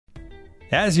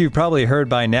As you've probably heard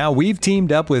by now, we've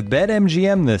teamed up with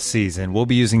BetMGM this season. We'll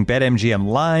be using BetMGM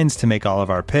lines to make all of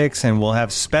our picks, and we'll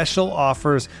have special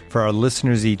offers for our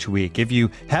listeners each week. If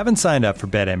you haven't signed up for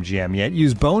BetMGM yet,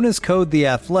 use bonus code The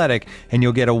Athletic, and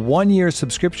you'll get a 1-year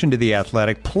subscription to The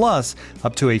Athletic, plus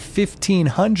up to a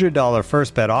 $1,500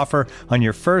 first bet offer on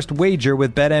your first wager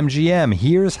with BetMGM.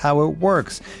 Here's how it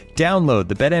works. Download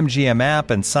the BetMGM app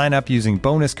and sign up using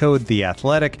bonus code The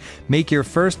Athletic. Make your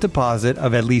first deposit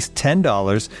of at least $10.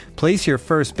 Place your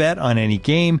first bet on any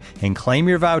game and claim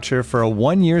your voucher for a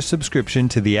 1-year subscription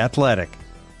to The Athletic.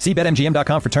 See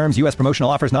BetMGM.com for terms. U.S. promotional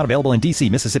offers not available in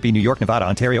D.C., Mississippi, New York, Nevada,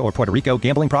 Ontario, or Puerto Rico.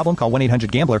 Gambling problem? Call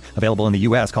 1-800-GAMBLER. Available in the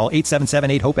U.S. Call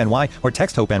 877-8-HOPE-NY or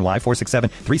text HOPE-NY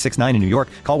 467-369 in New York.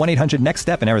 Call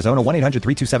 1-800-NEXT-STEP in Arizona.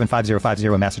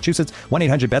 1-800-327-5050 in Massachusetts.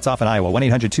 1-800-BETS-OFF in Iowa.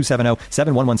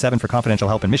 1-800-270-7117 for confidential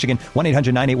help in Michigan.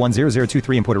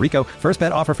 1-800-981-0023 in Puerto Rico. First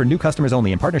bet offer for new customers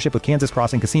only in partnership with Kansas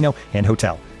Crossing Casino and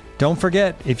Hotel. Don't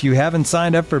forget, if you haven't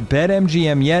signed up for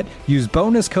BetMGM yet, use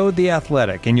bonus code The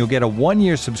Athletic, and you'll get a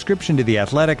 1-year subscription to The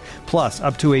Athletic, plus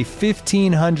up to a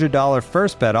 $1,500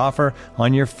 first bet offer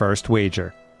on your first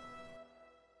wager.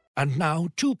 And now,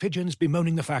 two pigeons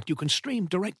bemoaning the fact you can stream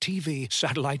DirecTV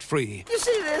satellite-free. You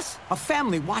see this? A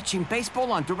family watching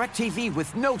baseball on DirecTV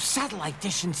with no satellite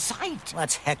dish in sight.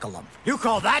 Let's heckle them. You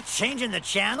call that changing the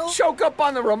channel? Choke up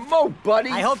on the remote, buddy.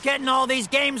 I hope getting all these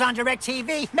games on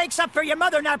DirecTV makes up for your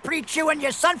mother not pre-chewing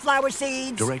your sunflower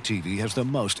seeds. DirecTV has the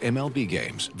most MLB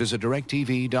games. Visit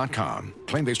DirecTV.com.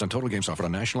 Claim based on total games offered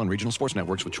on national and regional sports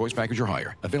networks with choice package or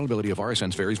higher. Availability of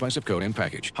RSNs varies by zip code and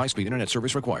package. High-speed internet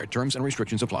service required. Terms and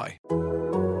restrictions apply.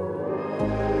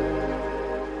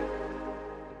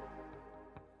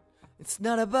 It's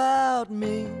not about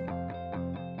me.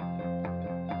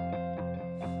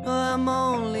 I'm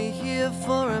only here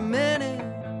for a minute,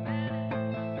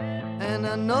 and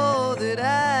I know that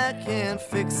I can't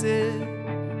fix it.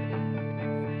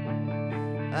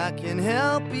 I can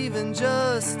help even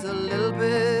just a little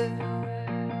bit.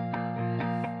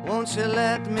 Won't you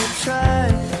let me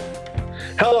try?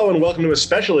 Hello and welcome to a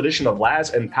special edition of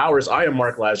Laz and Powers. I am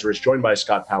Mark Lazarus, joined by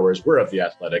Scott Powers. We're of The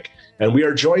Athletic, and we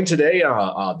are joined today,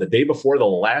 the day before the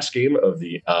last game of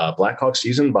the Blackhawks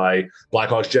season, by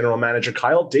Blackhawks general manager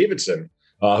Kyle Davidson,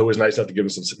 who was nice enough to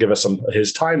give us some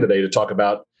his time today to talk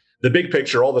about the big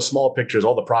picture, all the small pictures,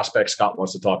 all the prospects Scott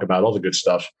wants to talk about, all the good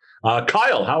stuff.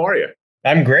 Kyle, how are you?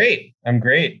 I'm great.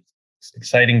 It's an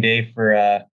exciting day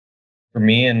for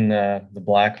me and the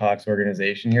Blackhawks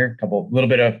organization here. A little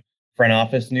bit of front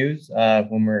office news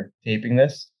when we're taping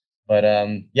this, but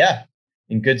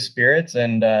in good spirits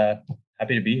and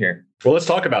happy to be here. Well, let's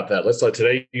talk about that.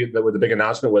 Today, the big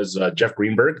announcement was Jeff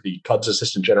Greenberg, the Cubs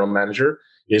assistant general manager,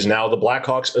 is now the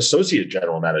Blackhawks associate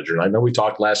general manager. And I know we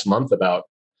talked last month about,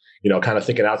 kind of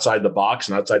thinking outside the box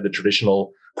and outside the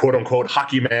traditional quote unquote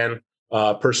hockey man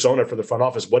persona for the front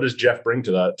office. What does Jeff bring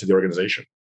to the organization?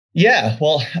 Yeah,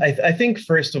 well, I think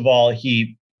first of all,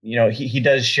 he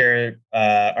does share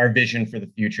our vision for the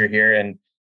future here.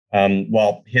 And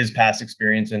while his past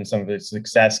experience and some of his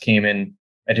success came in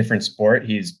a different sport,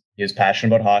 he is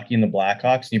passionate about hockey and the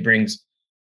Blackhawks. He brings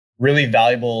really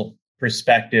valuable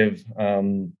perspective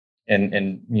and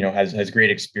has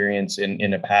great experience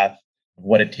in a path of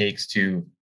what it takes to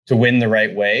win the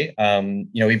right way.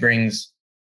 He brings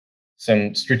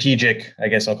some strategic, I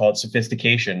guess I'll call it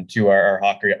sophistication to our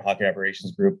hockey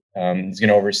operations group. He's going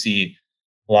to oversee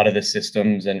a lot of the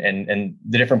systems and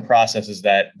the different processes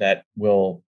that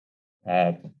will,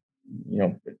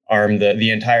 arm the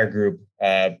entire group,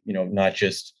 not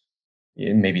just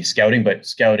maybe scouting, but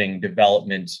scouting,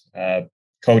 development,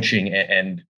 coaching,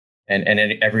 and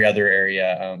every other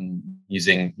area,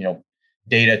 using,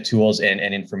 data tools and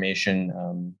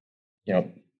information,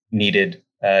 needed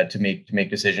to make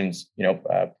decisions,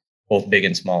 both big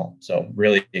and small. So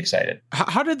really excited.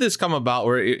 How did this come about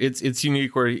where it's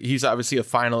unique, where he's obviously a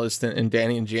finalist and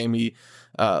Danny and Jamie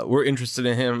were interested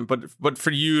in him, but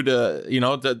for you to,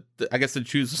 I guess to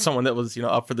choose someone that was,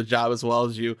 up for the job as well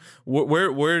as you,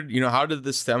 where how did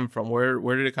this stem from?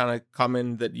 Where did it kind of come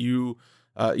in that you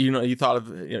thought of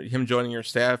him joining your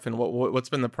staff, and what's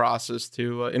been the process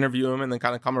to interview him and then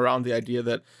kind of come around the idea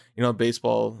that,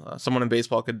 baseball, someone in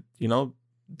baseball could,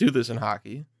 do this in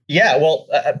hockey? Yeah, well,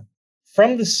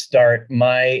 from the start,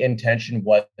 my intention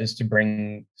was to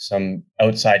bring some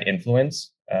outside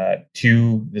influence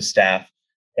to the staff.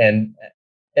 And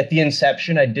at the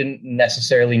inception, I didn't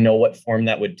necessarily know what form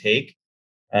that would take.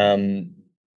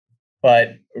 But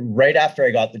right after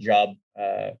I got the job,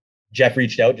 Jeff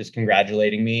reached out just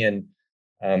congratulating me. And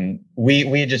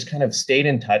we just kind of stayed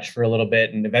in touch for a little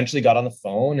bit and eventually got on the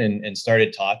phone and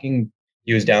started talking.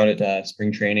 He was down at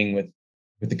spring training with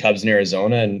the Cubs in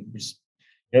Arizona, and just,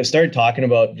 started talking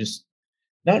about just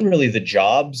not really the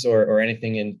jobs or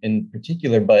anything in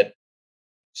particular, but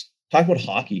talk about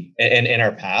hockey and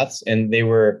our paths. And we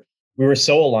were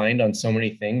so aligned on so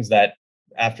many things that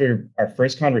after our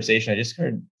first conversation, I just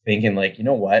started thinking, like, you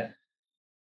know what?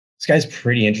 This guy's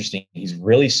pretty interesting. He's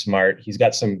really smart. He's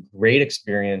got some great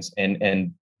experience,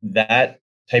 and that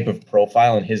type of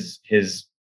profile and his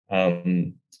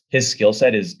skill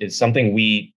set is something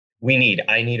we need.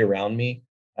 I need around me.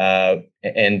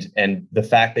 And the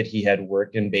fact that he had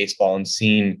worked in baseball and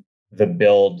seen the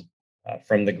build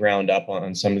from the ground up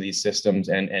on some of these systems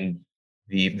and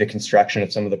the construction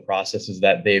of some of the processes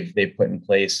that they've put in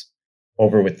place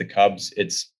over with the Cubs,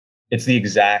 it's the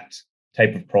exact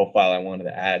type of profile I wanted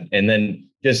to add. And then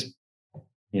just,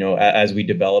 as we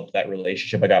developed that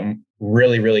relationship, I got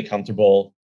really, really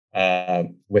comfortable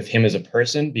with him as a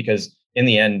person, because in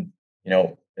the end,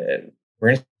 we're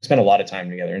going to spend a lot of time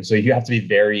together. And so you have to be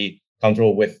very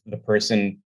comfortable with the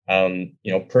person,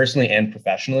 personally and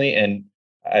professionally. And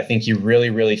I think he really,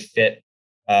 really fit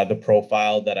the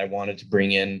profile that I wanted to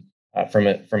bring in from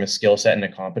a skill set and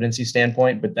a competency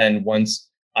standpoint. But then once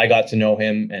I got to know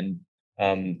him, and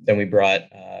then we brought,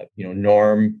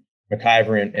 Norm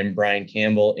McIver and Brian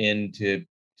Campbell in to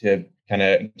kind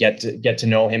of get to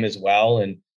know him as well.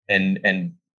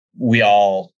 And we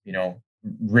all,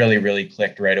 really, really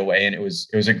clicked right away. And it was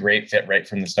a great fit right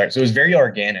from the start. So it was very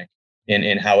organic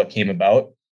in how it came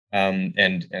about. And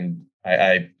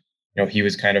I he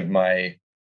was kind of my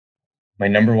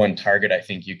number one target, I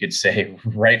think you could say,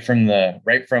 right from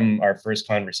our first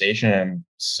conversation. I'm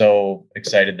so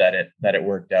excited that it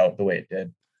worked out the way it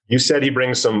did. You said he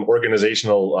brings some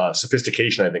organizational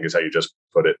sophistication, I think is how you just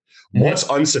put it. Mm-hmm. What's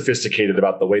unsophisticated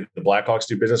about the way the Blackhawks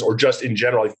do business, or just in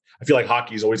general? I feel like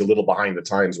hockey is always a little behind the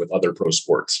times with other pro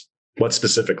sports. What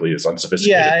specifically is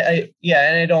unsophisticated?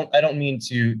 And I don't mean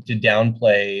to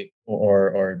downplay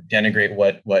or denigrate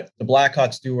what the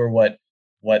Blackhawks do or what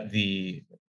the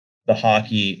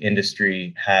hockey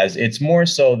industry has. It's more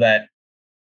so that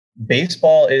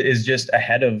baseball is just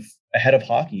ahead of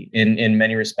hockey in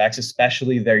many respects,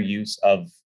 especially their use of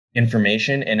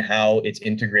information and how it's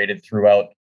integrated throughout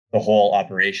the whole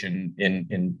operation.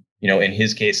 In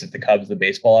his case at the Cubs, the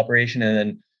baseball operation, and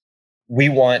then we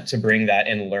want to bring that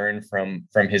and learn from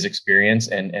his experience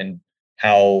and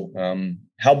how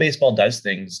baseball does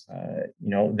things.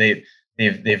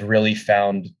 They've really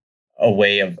found a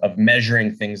way of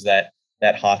measuring things that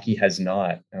hockey has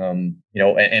not,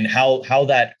 and how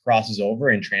that crosses over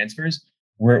and transfers.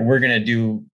 We're going to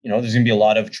do, there's going to be a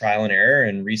lot of trial and error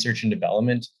and research and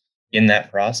development in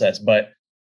that process, but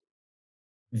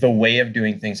the way of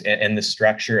doing things and the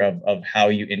structure of how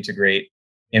you integrate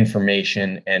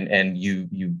information and you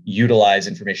utilize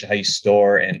information, how you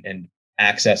store and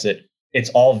access it, it's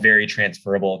all very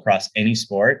transferable across any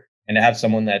sport. And to have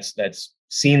someone that's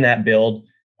seen that build,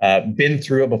 been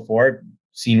through it before,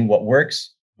 seen what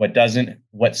works, what doesn't,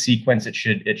 what sequence it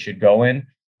should go in,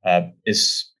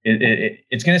 it's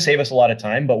going to save us a lot of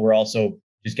time. But we're also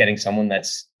just getting someone that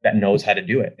knows how to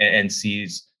do it and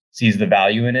sees the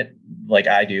value in it, like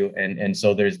I do. And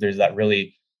so there's that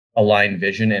really aligned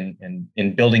vision, and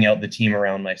in building out the team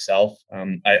around myself.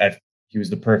 He was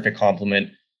the perfect complement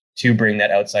to bring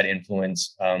that outside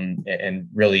influence, and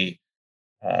really,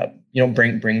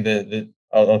 bring the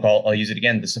I'll use it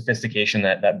again, the sophistication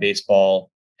that baseball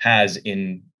has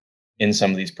in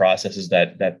some of these processes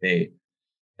that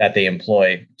they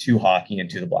employ to hockey and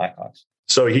to the Blackhawks.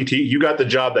 So you got the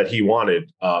job that he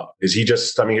wanted. Is he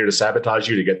just coming here to sabotage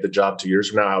you to get the job 2 years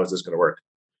from now? How is this going to work?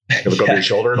 He'll look over your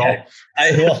shoulder at all? I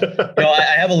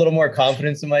have a little more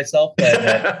confidence in myself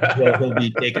that he'll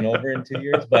be taken over in 2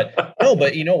 years. But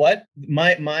you know what?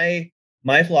 My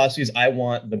philosophy is I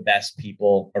want the best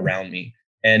people around me.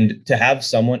 And to have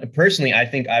someone, personally, I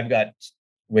think I've got,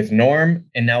 with Norm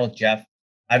and now with Jeff,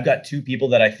 I've got two people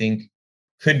that I think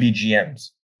could be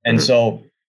GMs. And so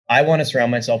I want to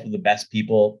surround myself with the best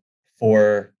people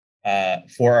for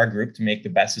our group to make the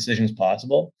best decisions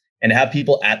possible, and to have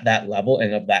people at that level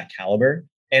and of that caliber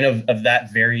and of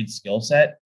that varied skill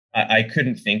set. I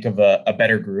couldn't think of a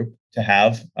better group to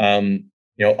have.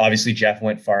 Obviously Jeff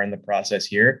went far in the process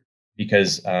here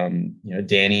because,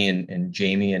 Danny and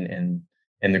Jamie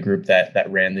and the group that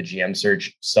ran the GM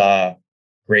search saw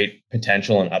great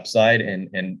potential and upside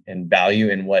and value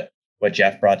in what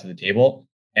Jeff brought to the table.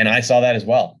 And I saw that as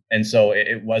well. And so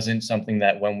it wasn't something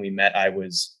that when we met,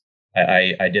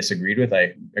 I disagreed with.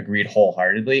 I agreed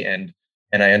wholeheartedly, and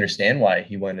I understand why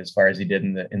he went as far as he did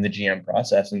in the GM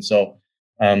process. And so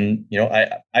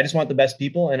I just want the best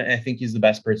people, and I think he's the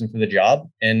best person for the job,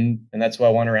 and that's who I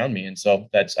want around me. And so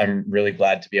I'm really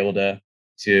glad to be able to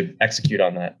execute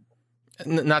on that.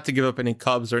 Not to give up any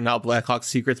Cubs or now Blackhawks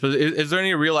secrets, but is there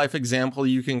any real life example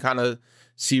you can kind of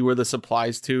see where this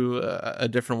applies to a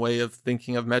different way of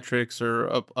thinking of metrics or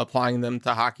applying them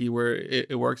to hockey where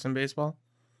it works in baseball?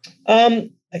 I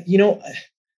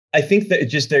think that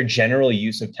just their general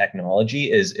use of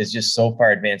technology is just so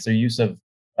far advanced. Their use of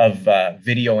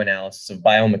video analysis, of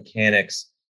biomechanics,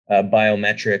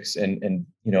 biometrics, and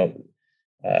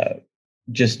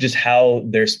just how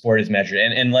their sport is measured.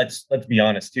 And let's be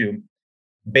honest too,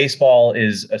 baseball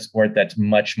is a sport that's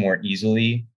much more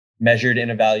easily measured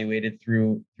and evaluated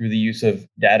through the use of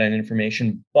data and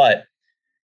information. But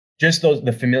just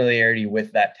the familiarity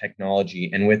with that technology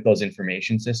and with those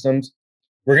information systems,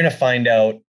 we're going to find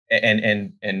out,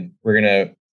 and we're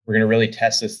going to really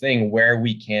test this thing where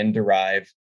we can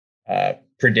derive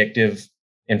predictive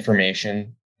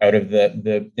information out of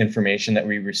the information that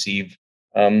we receive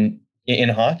in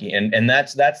hockey, and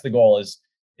that's the goal. Is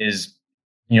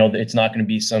it's not going to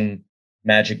be some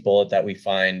magic bullet that we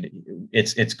find.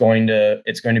 It's going to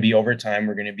be over time.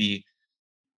 We're going to be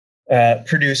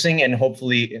producing and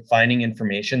hopefully finding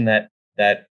information that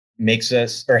makes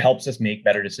us or helps us make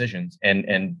better decisions.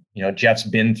 And Jeff's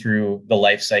been through the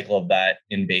life cycle of that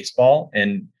in baseball,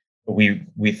 and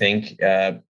we think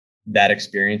that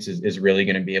experience is really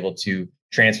going to be able to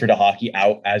transfer to hockey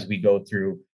out as we go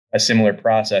through a similar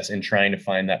process in trying to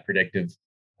find that predictive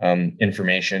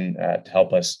information to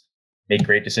help us make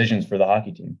great decisions for the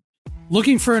hockey team.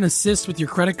 Looking for an assist with your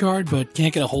credit card but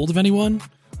can't get a hold of anyone?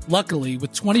 Luckily,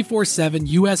 with 24/7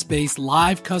 US-based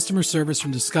live customer service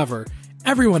from Discover,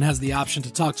 everyone has the option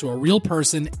to talk to a real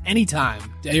person anytime,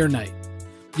 day or night.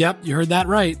 Yep, you heard that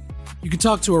right. You can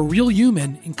talk to a real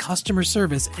human in customer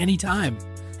service anytime.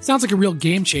 Sounds like a real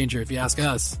game changer if you ask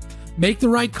us. Make the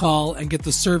right call and get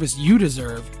the service you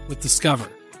deserve with Discover.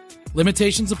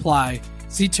 Limitations apply.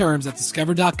 See terms at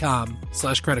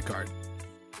discover.com/creditcard.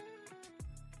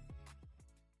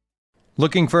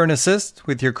 Looking for an assist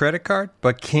with your credit card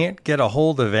but can't get a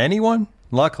hold of anyone?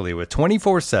 Luckily, with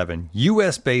 24/7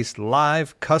 US-based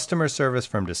live customer service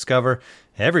from Discover,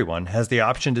 everyone has the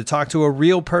option to talk to a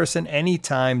real person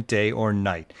anytime, day or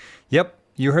night. Yep,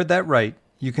 you heard that right.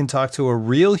 You can talk to a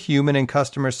real human in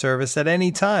customer service at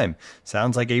any time.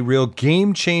 Sounds like a real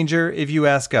game changer if you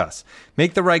ask us.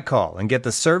 Make the right call and get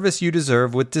the service you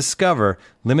deserve with Discover.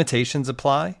 Limitations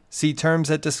apply. See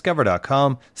terms at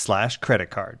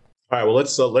discover.com/creditcard. All right, well,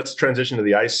 let's transition to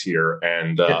the ice here.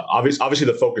 And obviously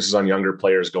the focus is on younger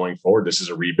players going forward. This is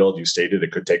a rebuild. You stated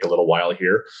it could take a little while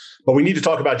here. But we need to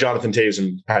talk about Jonathan Toews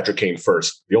and Patrick Kane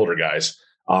first, the older guys.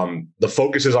 The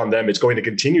focus is on them. It's going to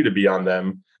continue to be on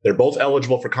them. They're both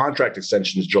eligible for contract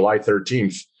extensions July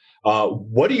 13th.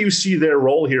 What do you see their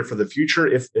role here for the future?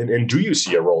 And do you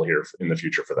see a role here in the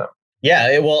future for them?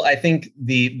 Yeah, well, I think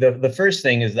the first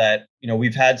thing is that,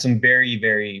 we've had some very,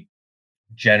 very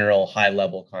general high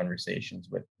level conversations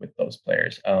with those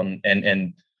players.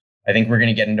 And I think we're going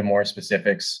to get into more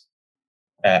specifics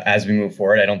as we move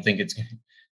forward. I don't think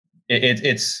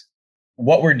it's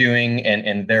what we're doing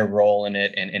and their role in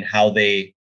it and how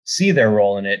they see their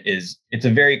role in it it's a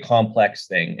very complex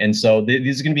thing. And so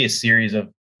these are going to be a series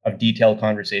of detailed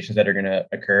conversations that are going to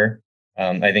occur.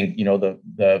 I think,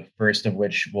 the first of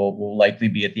which will likely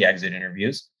be at the exit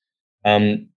interviews.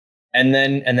 And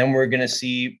then we're going to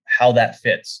see how that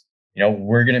fits.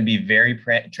 We're going to be very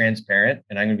transparent,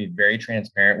 and I'm going to be very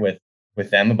transparent with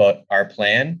them about our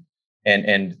plan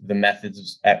and the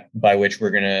methods by which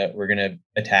we're going to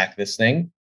attack this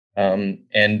thing.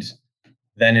 And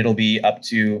then it'll be up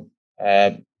to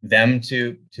them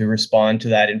to respond to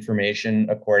that information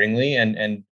accordingly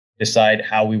and decide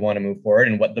how we want to move forward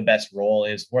and what the best role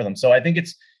is for them. So I think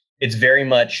it's very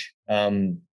much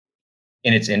in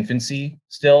its infancy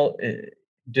still,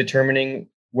 determining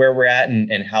where we're at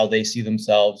and how they see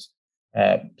themselves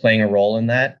playing a role in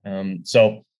that.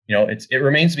 So it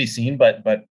remains to be seen, but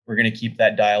we're going to keep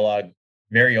that dialogue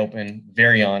very open,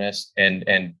 very honest,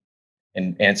 and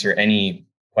answer any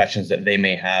questions that they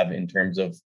may have in terms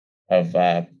of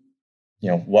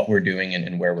what we're doing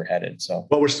and where we're headed. So,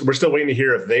 but we're still waiting to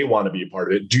hear if they want to be a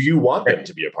part of it. Do you want them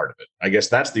to be a part of it? I guess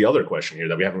that's the other question here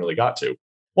that we haven't really got to.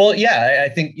 Well, yeah, I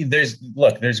think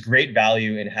there's great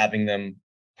value in having them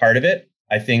part of it.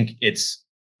 I think it's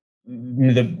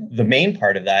the main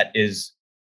part of that is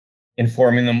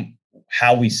informing them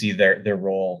how we see their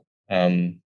role,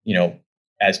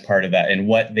 as part of that and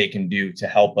what they can do to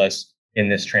help us in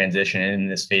this transition and in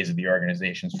this phase of the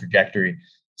organization's trajectory.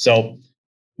 So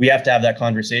we have to have that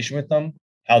conversation with them,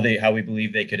 how we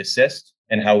believe they could assist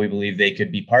and how we believe they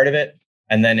could be part of it.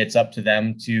 And then it's up to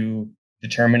them to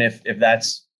determine if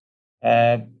that's,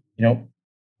 amenable,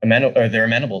 or they're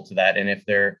amenable to that. And if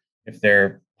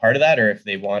they're part of that, or if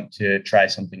they want to try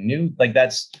something new, like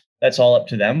that's all up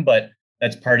to them. But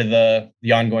that's part of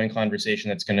the ongoing conversation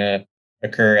that's going to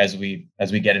occur as we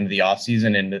get into the off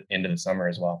season and into the summer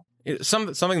as well.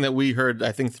 Something that we heard,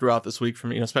 I think, throughout this week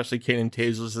from, especially Kane and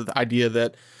Toews, was the idea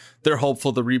that they're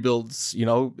hopeful the rebuilds,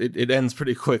 it ends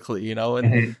pretty quickly, and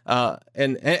mm-hmm.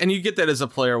 and you get that as a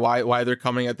player, why they're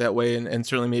coming at that way, and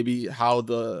certainly maybe how it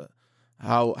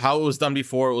was done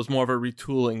before. It was more of a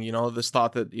retooling, this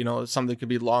thought that, something could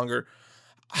be longer.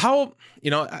 How,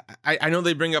 I know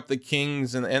they bring up the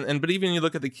Kings and but even you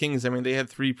look at the Kings, I mean, they had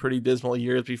 3 pretty dismal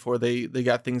years before they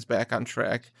got things back on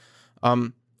track.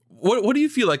 What do you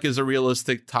feel like is a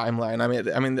realistic timeline?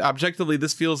 I mean, objectively,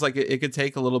 this feels like it could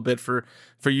take a little bit for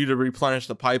you to replenish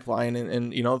the pipeline,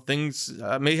 and things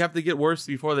may have to get worse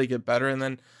before they get better. And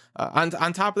then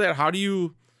on top of that, how do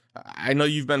you? I know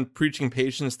you've been preaching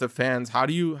patience to fans. How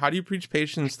do you preach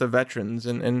patience to veterans,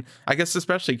 and I guess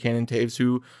especially Kane and Toews,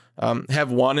 who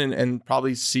have won and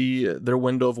probably see their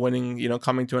window of winning,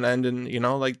 coming to an end, and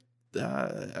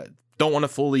don't want to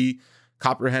fully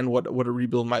comprehend what a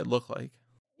rebuild might look like.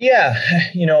 Yeah,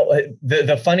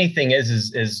 the funny thing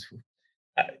is,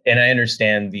 and I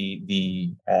understand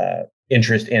the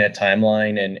interest in a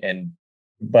timeline,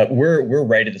 but we're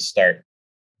right at the start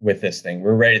with this thing.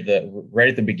 We're right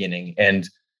at the beginning, and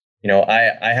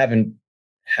I haven't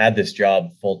had this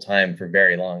job full time for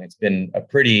very long. It's been a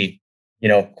pretty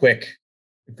quick.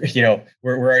 We're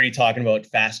already talking about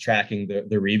fast tracking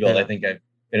the rebuild. Yeah. I think I've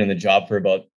been in the job for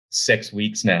about 6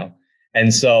 weeks now,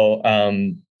 and so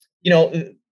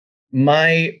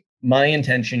my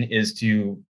intention is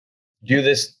to do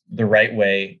this the right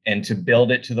way and to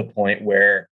build it to the point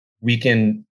where we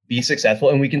can be successful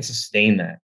and we can sustain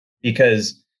that,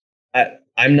 because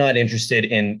I'm not interested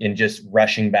in just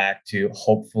rushing back to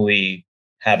hopefully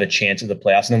have a chance at the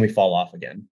playoffs and then we fall off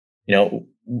again.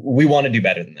 We want to do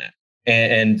better than that.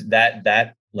 And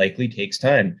that likely takes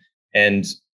time. And,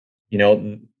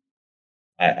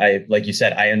 I like you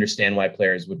said, I understand why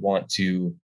players would want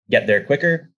to get there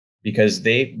quicker, because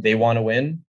they want to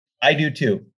win. I do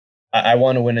too. I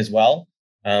want to win as well.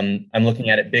 I'm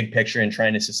looking at it big picture and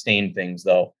trying to sustain things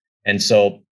though. And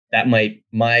so my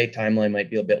timeline might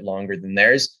be a bit longer than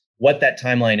theirs. What that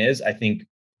timeline is, I think,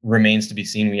 remains to be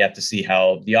seen. We have to see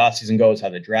how the offseason goes, how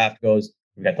the draft goes.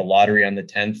 We've got the lottery on the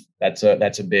 10th. That's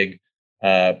a big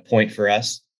point for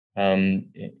us in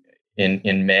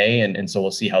May. And so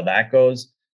we'll see how that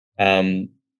goes.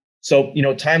 So,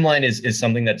 timeline is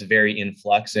something that's very in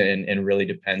flux and really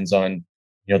depends on,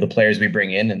 the players we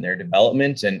bring in and their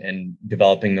development and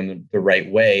developing them the right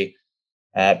way.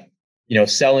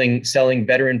 Selling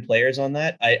veteran players on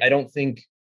that, I don't think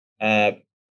I'm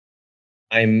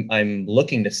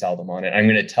looking to sell them on it. I'm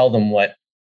going to tell them what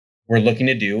we're looking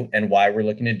to do and why we're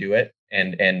looking to do it,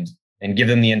 and give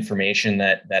them the information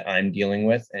that I'm dealing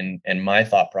with and my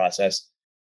thought process.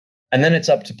 And then it's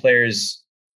up to players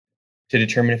to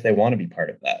determine if they want to be part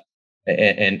of that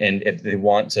and if they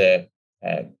want to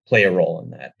play a role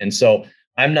in that. And so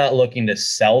I'm not looking to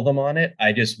sell them on it.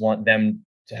 I just want them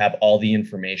to have all the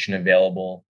information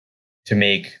available to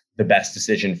make the best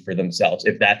decision for themselves.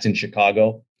 If that's in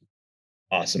Chicago,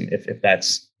 awesome. If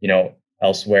that's,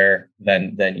 elsewhere,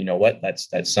 then you know what, that's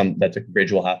a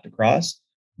bridge we'll have to cross.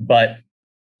 But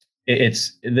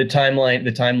it's the timeline.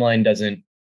 The timeline doesn't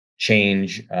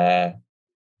change,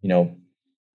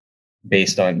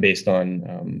 based on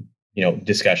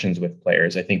discussions with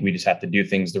players. I think we just have to do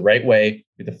things the right way.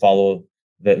 We have to follow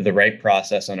the right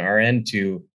process on our end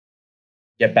to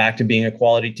get back to being a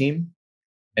quality team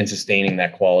and sustaining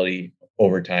that quality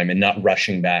over time, and not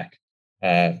rushing back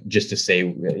just to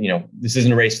say, this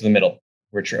isn't a race to the middle.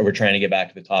 We're trying to get back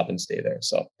to the top and stay there.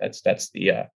 So that's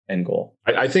the end goal.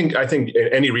 I think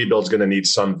any rebuild is going to need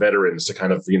some veterans to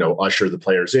kind of, usher the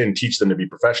players in, teach them to be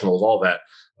professionals, all that.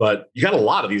 But you got a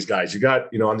lot of these guys. You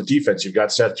got, on the defense, you've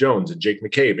got Seth Jones and Jake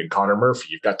McCabe and Connor Murphy.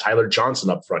 You've got Tyler Johnson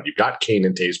up front. You've got Kane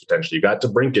and Toews potentially. You've got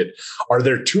DeBrincat. Are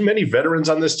there too many veterans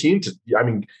on this team?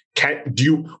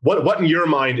 What in your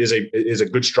mind is a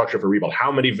good structure for rebuild?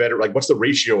 How many what's the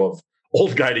ratio of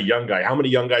old guy to young guy? How many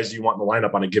young guys do you want in the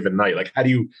lineup on a given night? Like, how do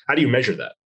you measure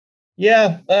that?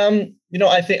 Yeah. I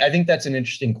think that's an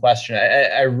interesting question.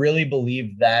 I really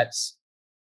believe that's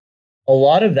a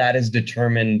lot of that is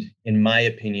determined, in my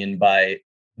opinion, by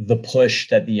the push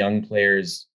that the young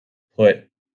players put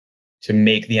to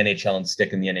make the NHL and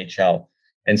stick in the NHL.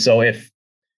 And so if,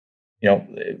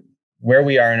 where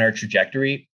we are in our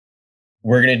trajectory,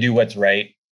 we're going to do what's right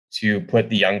to put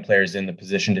the young players in the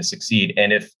position to succeed.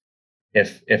 And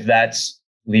if that's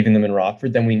leaving them in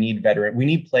Rockford, then we need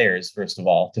players, first of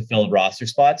all, to fill roster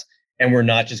spots. And we're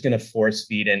not just going to force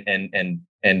feed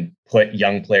and put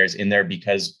young players in there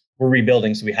because we're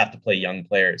rebuilding. So we have to play young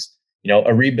players.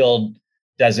 A rebuild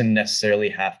doesn't necessarily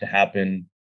have to happen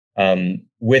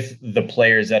with the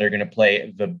players that are going to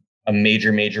play a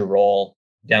major role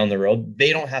down the road.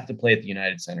 They don't have to play at the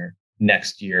United Center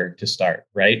next year to start,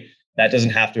 right? That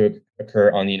doesn't have to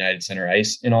occur on the United Center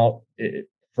ice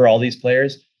for all these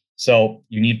players. So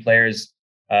you need players,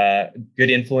 good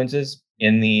influences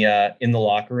in the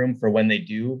locker room for when they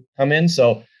do come in.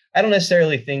 So I don't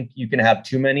necessarily think you can have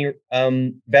too many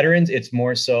veterans. It's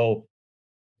more so,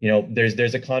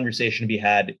 there's a conversation to be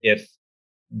had if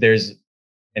there's,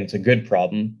 and it's a good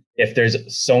problem, if there's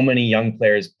so many young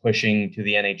players pushing to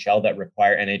the NHL that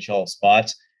require NHL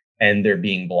spots and they're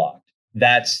being blocked.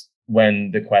 That's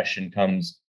when the question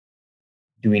comes,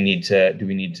 do we need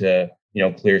to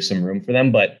clear some room for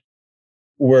them? But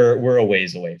we're a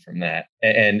ways away from that.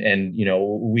 And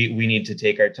we need to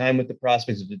take our time with the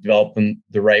prospects to develop them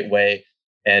the right way.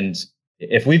 And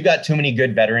if we've got too many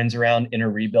good veterans around in a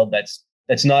rebuild,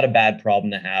 that's not a bad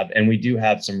problem to have. And we do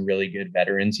have some really good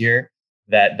veterans here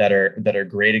that are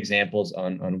great examples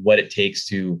on what it takes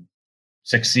to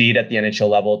succeed at the NHL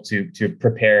level, to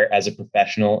prepare as a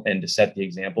professional and to set the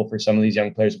example for some of these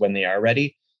young players when they are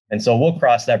ready. And so we'll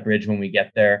cross that bridge when we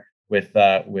get there with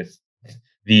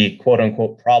the quote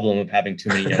unquote problem of having too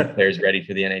many young players ready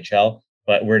for the NHL,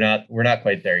 but we're not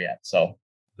quite there yet. So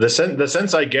the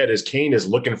sense I get is Kane is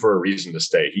looking for a reason to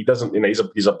stay. He doesn't,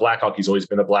 he's a Blackhawk. He's always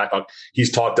been a Blackhawk.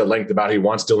 He's talked at length about he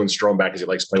wants Dylan Strome back because he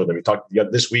likes playing with him. He talked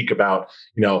this week about,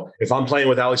 if I'm playing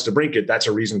with Alex DeBrincat, that's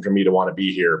a reason for me to want to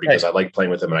be here because I like playing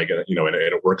with him and I get, and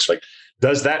it works. Like,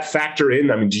 does that factor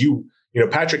in? I mean, do you,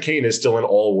 Patrick Kane is still an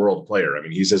all-world player. I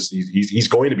mean, he's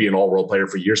going to be an all-world player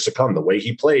for years to come. The way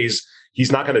he plays,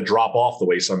 he's not going to drop off the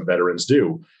way some veterans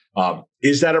do.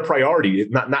 Is that a priority?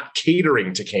 Not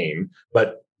catering to Kane,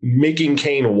 but making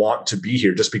Kane want to be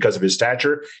here just because of his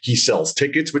stature. He sells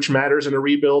tickets, which matters in a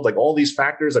rebuild. Like all these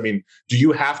factors. I mean, do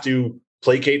you have to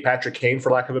placate Patrick Kane,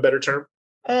 for lack of a better term?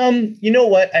 You know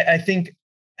what? I think.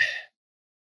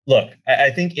 Look, I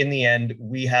think in the end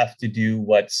we have to do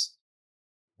what's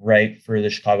right for the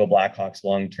Chicago Blackhawks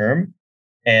long term,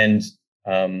 and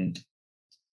I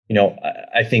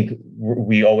think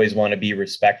we always want to be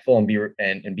respectful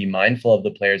and be mindful of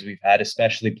the players we've had,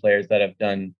 especially players that have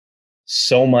done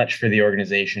so much for the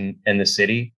organization and the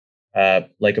city,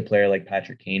 like a player like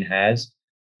Patrick Kane has.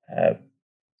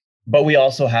 But we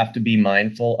also have to be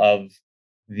mindful of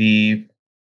the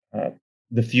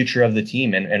future of the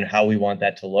team and how we want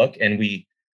that to look. And we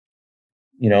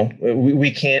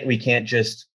can't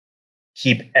just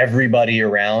keep everybody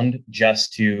around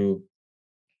just to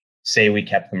say we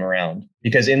kept them around,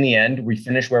 because in the end we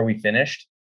finished where we finished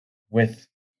with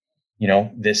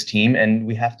this team, and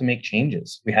we have to make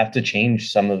changes. We have to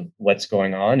change some of what's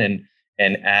going on and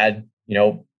add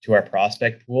to our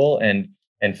prospect pool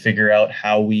and figure out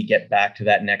how we get back to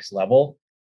that next level.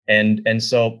 And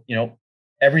so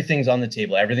everything's on the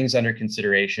table, everything's under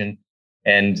consideration,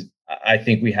 and I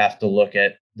think we have to look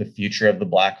at the future of the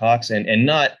Blackhawks and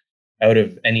not out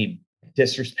of any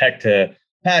disrespect to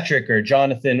Patrick or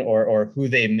Jonathan or who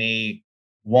they may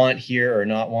want here or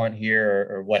not want here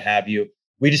or what have you.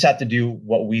 We just have to do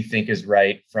what we think is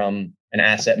right from an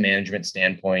asset management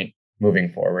standpoint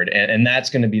moving forward. And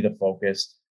that's going to be the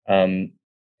focus.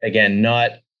 Again,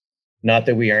 not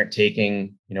that we aren't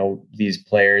taking, these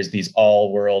players, these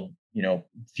all world,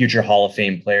 future Hall of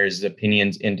Fame players'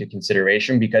 opinions into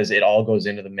consideration, because it all goes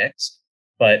into the mix.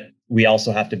 But we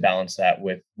also have to balance that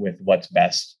with what's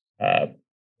best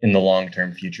in the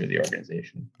long-term future of the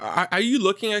organization. Are you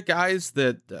looking at guys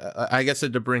that, I guess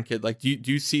at DeBrincat, like, do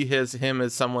you see him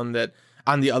as someone that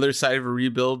on the other side of a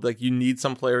rebuild, like you need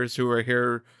some players who are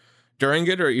here during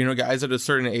it, or, guys at a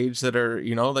certain age that are,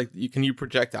 can you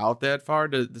project out that far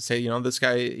to say, this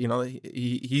guy,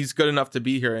 he's good enough to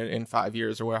be here in 5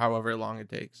 years or however long it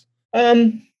takes?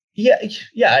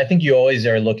 Yeah. I think you always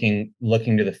are looking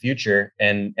to the future,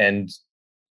 and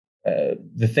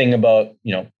the thing about,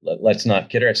 let's not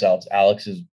kid ourselves. Alex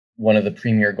is one of the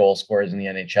premier goal scorers in the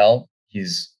NHL.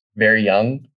 He's very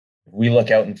young. If we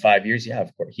look out in 5 years, yeah,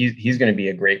 of course, he's going to be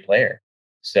a great player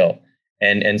still.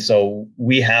 And so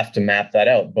we have to map that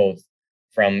out, both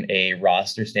from a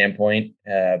roster standpoint,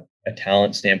 a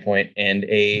talent standpoint, and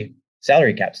a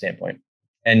salary cap standpoint.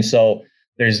 And so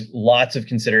there's lots of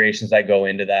considerations that go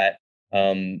into that.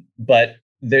 But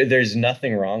there's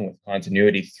nothing wrong with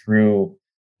continuity through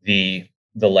the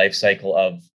life cycle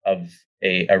of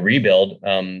a rebuild.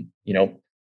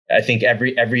 I think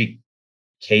every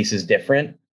case is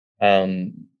different.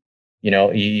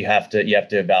 You have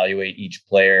to evaluate each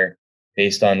player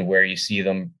based on where you see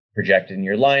them projected in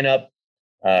your lineup,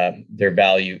 their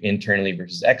value internally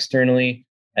versus externally,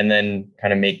 and then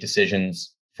kind of make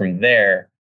decisions from there.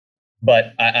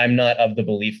 But I'm not of the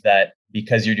belief that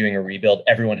because you're doing a rebuild,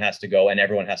 everyone has to go and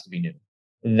everyone has to be new.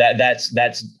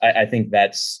 I think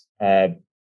that's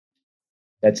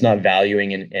not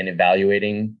valuing and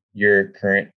evaluating your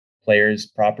current players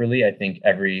properly. I think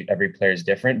every player is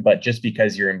different, but just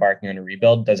because you're embarking on a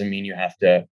rebuild doesn't mean you have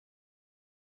to.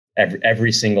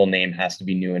 Every single name has to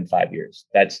be new in 5 years.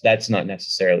 That's not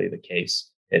necessarily the case.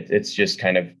 It's just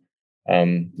kind of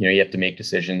you have to make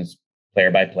decisions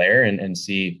player by player and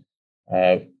see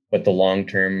what the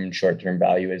long-term and short-term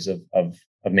value is of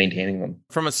maintaining them.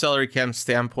 From a salary cap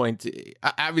standpoint,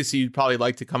 obviously you'd probably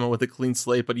like to come in with a clean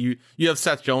slate, but you have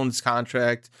Seth Jones'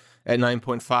 contract at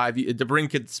 9.5.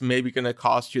 DeBrincat's maybe going to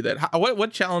cost you that.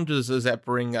 What challenges does that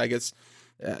bring, I guess,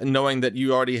 knowing that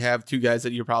you already have two guys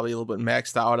that you're probably a little bit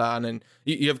maxed out on, and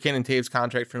you have Ken and Taves'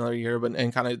 contract for another year,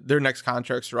 and kind of their next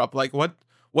contracts are up. Like,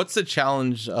 what's the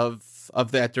challenge of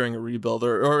that during a rebuild,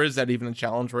 or is that even a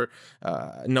challenge where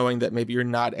knowing that maybe you're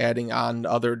not adding on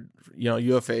other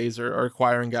UFAs or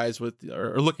acquiring guys with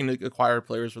or looking to acquire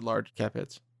players with large cap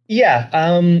hits?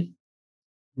 Yeah.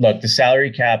 Look, the salary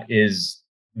cap is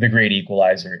the great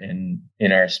equalizer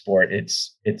in our sport.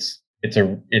 It's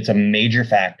a major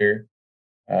factor.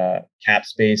 Cap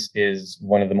space is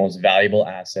one of the most valuable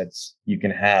assets you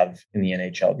can have in the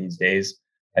NHL these days.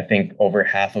 I think over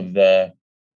half of the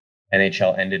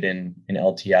NHL ended in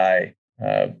LTI,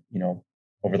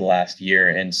 over the last year.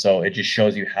 And so it just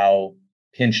shows you how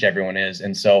pinched everyone is.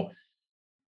 And so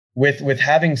with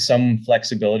having some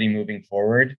flexibility moving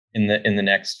forward in the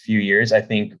next few years, I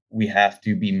think we have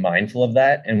to be mindful of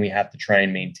that, and we have to try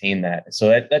and maintain that.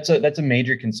 So that's a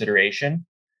major consideration.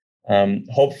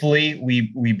 Hopefully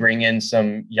we bring in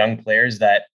some young players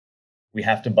that we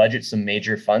have to budget some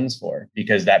major funds for,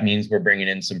 because that means we're bringing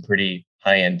in some pretty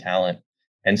high-end talent.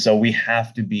 And so we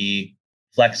have to be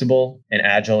flexible and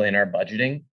agile in our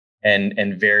budgeting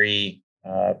and very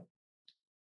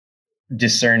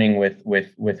discerning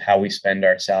with how we spend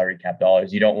our salary cap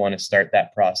dollars. You don't want to start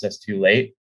that process too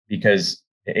late, because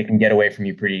it can get away from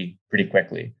you pretty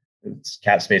quickly.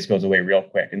 Cap space goes away real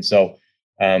quick. And so,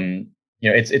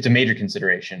 it's a major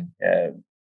consideration.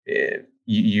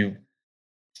 You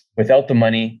without the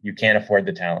money, you can't afford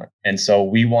the talent. And so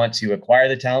we want to acquire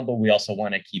the talent, but we also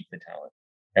want to keep the talent,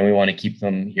 and we want to keep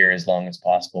them here as long as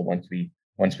possible once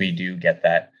we do get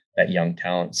that young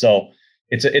talent. So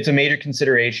it's a major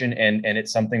consideration, and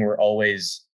it's something we're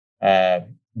always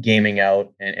gaming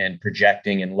out and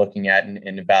projecting and looking at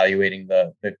and evaluating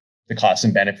the costs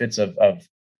and benefits of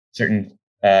certain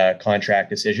contract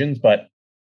decisions. But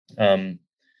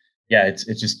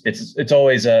it's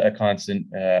always a constant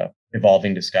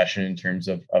evolving discussion in terms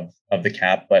of the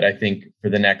cap. But I think for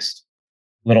the next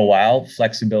little while,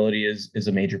 flexibility is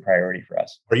a major priority for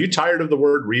us. Are you tired of the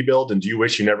word rebuild, and do you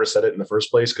wish you never said it in the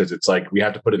first place? Because it's like we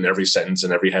have to put it in every sentence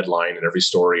and every headline and every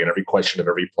story and every question of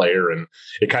every player, and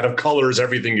it kind of colors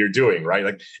everything you're doing, right?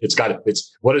 Like it's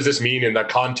what does this mean in the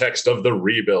context of the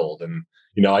rebuild? And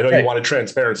I know you wanted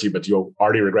transparency, but do you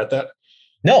already regret that?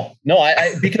 No,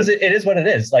 I because it is what it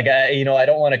is. Like I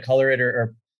don't want to color it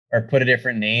or put a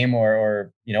different name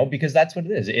or because that's what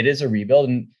it is. It is a rebuild,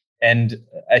 and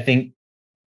I think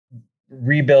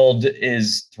rebuild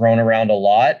is thrown around a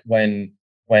lot when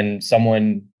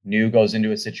someone new goes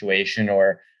into a situation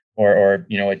or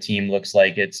a team looks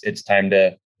like it's time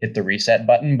to hit the reset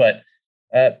button. But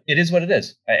it is what it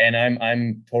is, and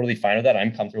I'm totally fine with that.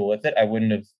 I'm comfortable with it. I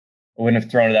wouldn't have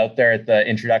thrown it out there at the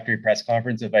introductory press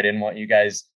conference if I didn't want you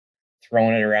guys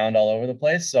throwing it around all over the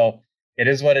place. So it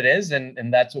is what it is,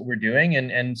 and that's what we're doing,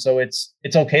 and so it's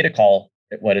okay to call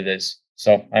it what it is.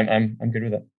 So I'm good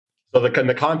with it. So in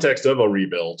the context of a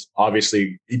rebuild,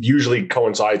 obviously, it usually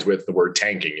coincides with the word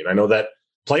tanking. And I know that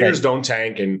players don't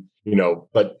tank, and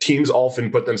but teams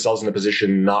often put themselves in a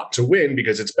position not to win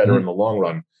because it's better in the long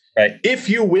run. Right. If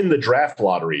you win the draft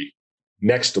lottery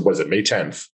next, May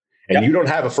 10th, and you don't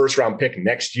have a first round pick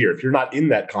next year, if you're not in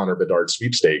that Connor Bedard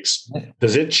sweepstakes,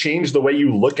 does it change the way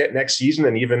you look at next season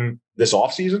and even this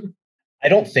offseason? I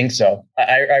don't think so.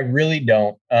 I really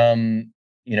don't.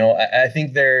 I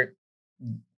think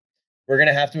we're going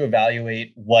to have to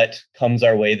evaluate what comes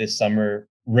our way this summer,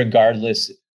 regardless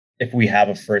if we have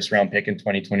a first round pick in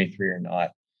 2023 or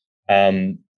not.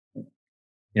 I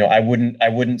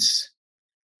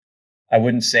I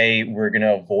wouldn't say we're going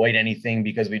to avoid anything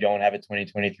because we don't have a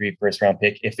 2023 first round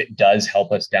pick. If it does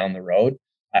help us down the road,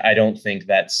 I don't think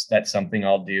that's something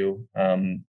I'll do.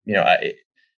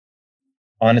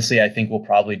 Honestly, I think we'll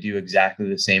probably do exactly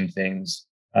the same things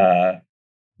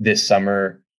this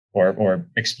summer, or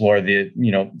explore the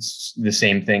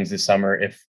same things this summer.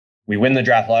 If we win the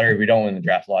draft lottery, we don't win the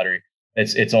draft lottery.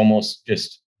 It's almost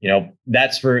just,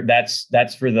 that's for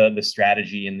the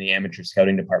strategy in the amateur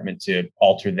scouting department to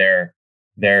alter their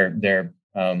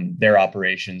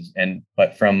operations.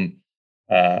 But from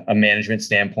a management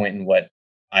standpoint and what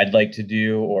I'd like to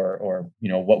do, or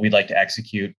what we'd like to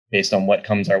execute based on what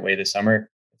comes our way this summer,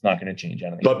 it's not going to change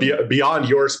anything. But beyond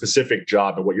your specific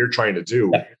job and what you're trying to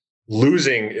do,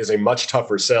 losing is a much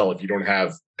tougher sell if you don't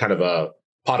have kind of a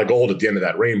pot of gold at the end of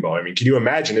that rainbow. I mean, can you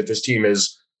imagine if this team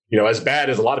is, as bad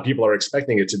as a lot of people are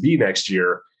expecting it to be next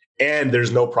year, and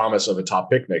there's no promise of a top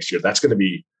pick next year? That's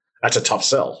a tough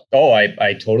sell. Oh,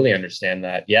 I totally understand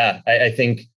that. Yeah, I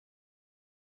think,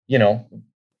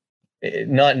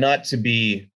 not to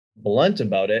be blunt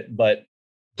about it, but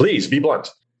please be blunt.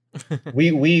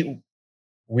 we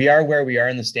are where we are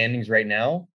in the standings right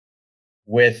now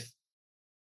with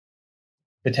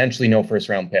potentially no first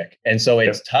round pick. And so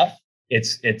it's tough.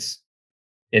 It's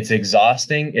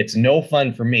exhausting. It's no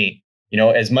fun for me.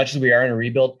 As much as we are in a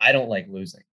rebuild, I don't like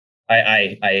losing.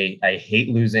 I hate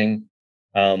losing.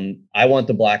 I want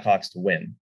the Blackhawks to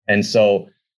win. And so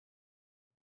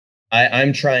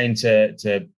I'm trying to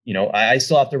I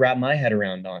still have to wrap my head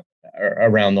around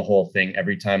the whole thing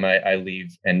every time I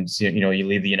leave. And you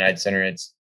leave the United Center,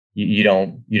 it's you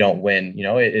don't win.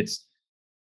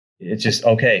 It's just,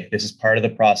 okay, this is part of the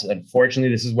process. Unfortunately,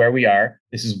 this is where we are.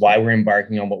 This is why we're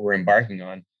embarking on what we're embarking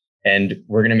on. And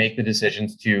we're going to make the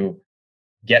decisions to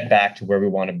get back to where we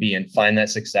want to be and find that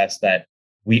success that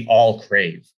we all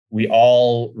crave. We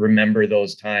all remember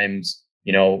those times,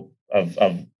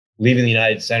 of leaving the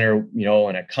United Center,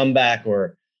 and a comeback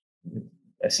or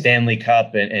a Stanley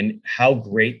Cup, and how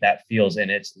great that feels.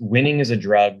 And it's winning is a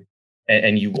drug,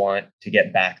 and you want to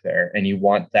get back there, and you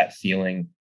want that feeling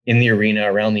in the arena,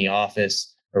 around the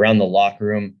office, around the locker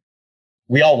room.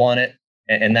 We all want it,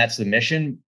 and that's the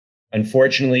mission.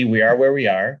 Unfortunately, we are where we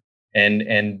are,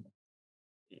 and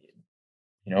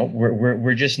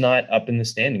we're just not up in the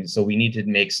standings. So we need to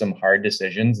make some hard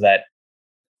decisions that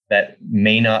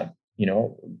may not,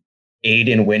 aid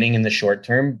in winning in the short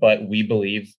term, but we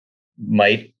believe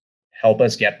might help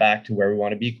us get back to where we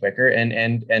want to be quicker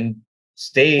and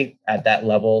stay at that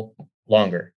level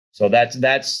longer. So that's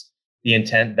the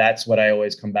intent. That's what I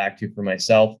always come back to for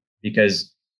myself,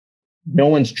 because no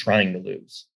one's trying to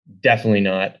lose. Definitely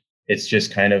not. It's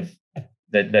just kind of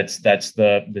that's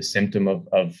the symptom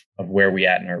of where we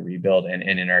at in our rebuild and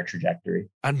in our trajectory.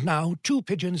 And now, two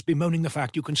pigeons bemoaning the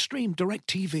fact you can stream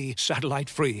DirecTV satellite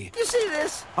free. You see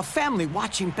this? A family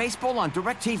watching baseball on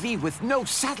DirecTV with no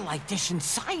satellite dish in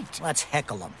sight. Let's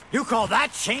heckle them. You call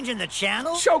that changing the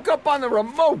channel? Choke up on the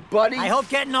remote, buddy. I hope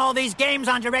getting all these games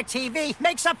on DirecTV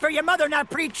makes up for your mother not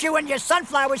pre-chewing your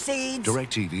sunflower seeds.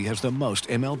 DirecTV has the most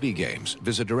MLB games.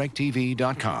 Visit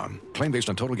DirecTV.com. Claim based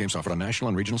on total games offered on national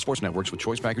and regional sports networks with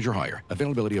choice package or higher.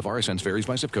 Availability of RSNs varies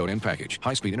by zip code and package.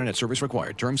 High-speed internet service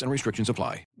required. Terms and restrictions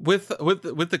apply. With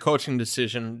the coaching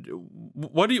decision,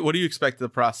 what do you expect the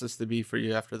process to be for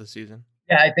you after the season?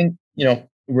 Yeah, I think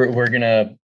we're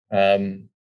gonna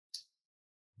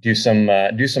do some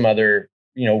other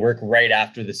work right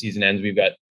after the season ends. We've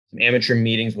got some amateur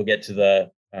meetings. We'll get to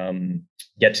the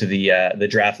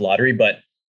draft lottery, but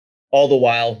all the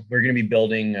while we're going to be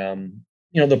building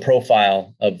the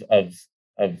profile of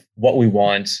what we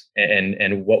want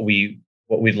and what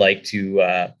we'd like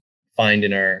to find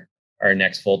in our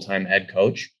next full-time head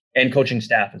coach and coaching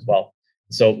staff as well.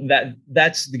 So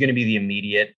that's going to be the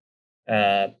immediate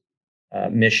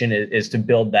mission is to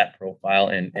build that profile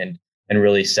and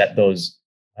really set those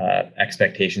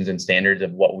expectations and standards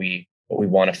of what we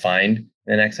want to find in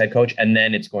the next head coach. And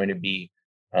then it's going to be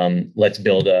let's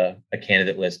build a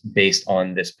candidate list based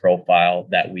on this profile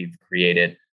that we've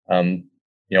created. And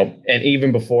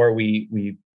even before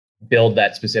we build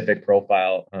that specific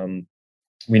profile,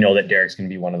 we know that Derek's going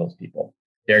to be one of those people.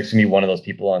 Derek's going to be one of those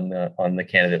people on the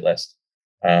candidate list.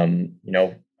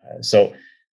 So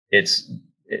it's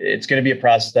going to be a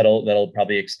process that'll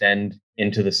probably extend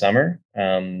into the summer. I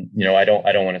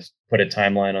don't want to put a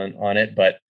timeline on it,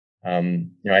 but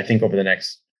I think over the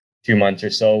next 2 months or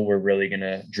so, we're really going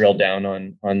to drill down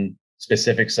on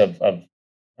specifics of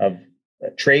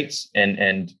traits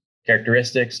and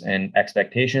characteristics and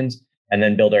expectations, and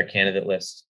then build our candidate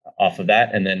list off of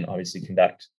that, and then obviously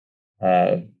conduct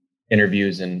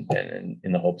interviews and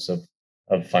in the hopes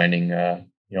of finding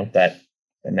that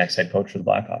next head coach for the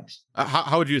Blackhawks.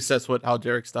 How would you assess how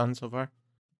Derek's done so far?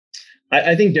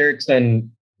 I think Derek's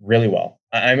done really well.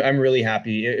 I'm really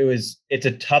happy. It's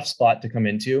a tough spot to come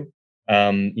into.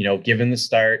 Given the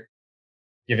start,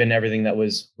 given everything that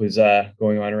was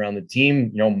going on around the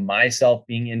team, myself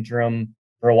being interim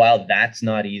for a while, that's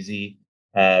not easy.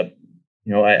 I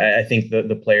think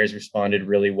the players responded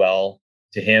really well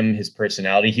to him, his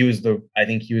personality. I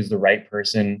think he was the right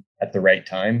person at the right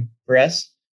time for us.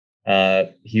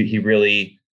 He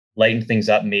really lightened things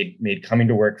up, made coming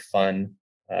to work fun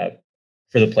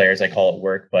for the players. I call it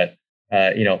work, but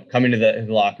coming to the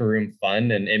locker room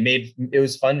fun, and it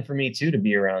was fun for me too to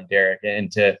be around Derek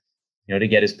and to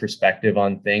get his perspective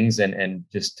on things and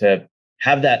just to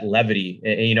have that levity.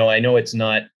 I know it's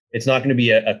not going to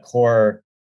be a core.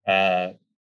 Having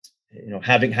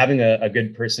a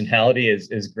good personality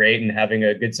is great, and having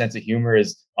a good sense of humor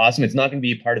is awesome. It's not going to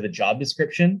be part of the job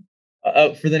description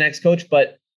for the next coach,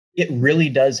 but it really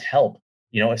does help,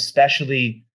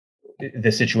 especially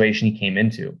the situation he came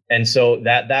into. And so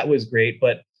that was great.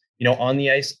 But, on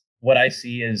the ice, what I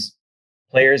see is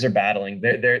players are battling.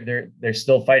 They're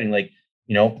still fighting. Like,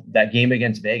 that game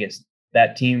against Vegas,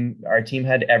 our team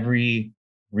had every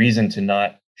reason to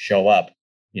not show up,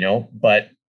 but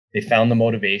they found the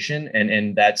motivation,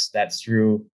 and that's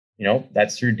through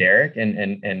Derek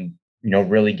and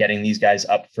really getting these guys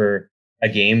up for a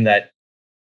game that,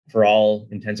 for all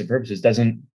intents and purposes,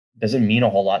 doesn't mean a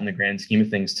whole lot in the grand scheme of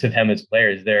things to them as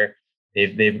players.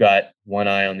 They've got one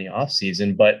eye on the off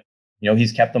season, but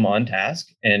he's kept them on task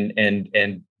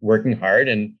and working hard,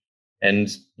 and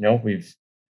we've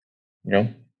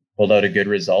pulled out a good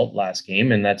result last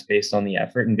game, and that's based on the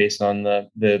effort and based on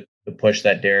the push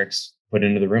that Derek's put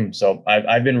into the room. So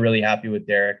I've been really happy with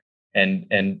Derek, and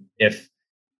if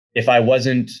I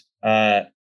wasn't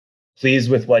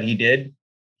pleased with what he did,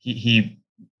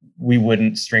 we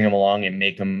wouldn't string him along and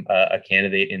make him a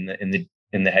candidate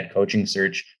in the head coaching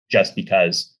search just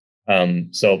because.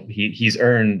 So he's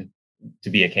earned to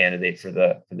be a candidate for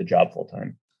the job full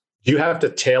time. Do you have to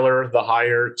tailor the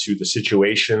hire to the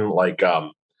situation? Like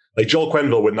Joel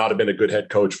Quenneville would not have been a good head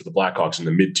coach for the Blackhawks in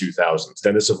the mid 2000s.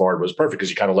 Dennis Savard was perfect because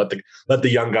you kind of let the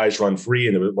young guys run free,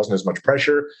 and there wasn't as much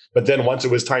pressure. But then once it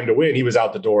was time to win, he was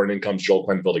out the door, and in comes Joel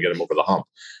Quenneville to get him over the hump.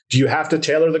 Do you have to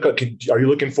tailor are you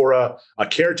looking for a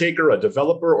caretaker, a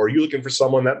developer, or are you looking for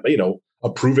someone that, a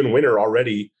proven winner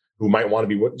already who might want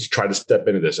to try to step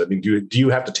into this? I mean, do you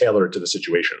have to tailor it to the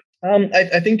situation?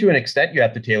 I think to an extent you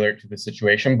have to tailor it to the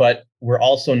situation, but we're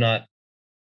also not.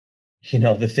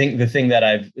 The thing that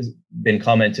I've been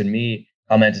commented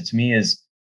to me is,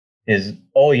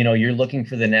 you're looking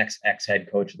for the next ex head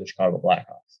coach of the Chicago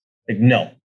Blackhawks. Like, no,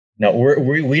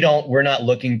 we're not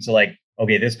looking to like,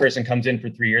 okay, this person comes in for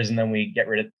 3 years and then we get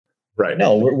rid of. Right.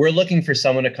 No, we're looking for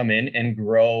someone to come in and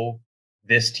grow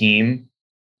this team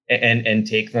and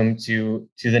take them to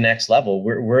the next level.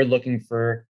 We're looking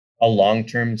for a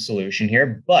long-term solution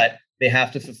here, but they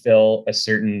have to fulfill a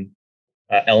certain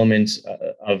elements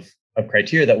of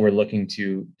criteria that we're looking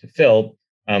to fill.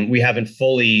 We haven't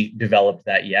fully developed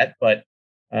that yet, but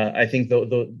I think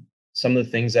some of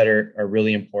the things that are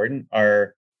really important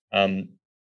are,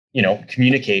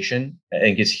 communication. I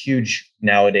think is huge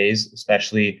nowadays,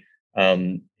 especially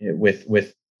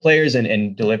with players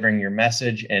and delivering your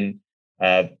message. And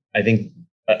I think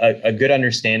a good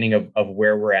understanding of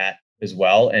where we're at as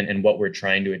well and what we're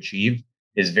trying to achieve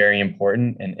is very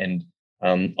important. And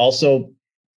also,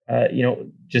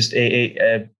 just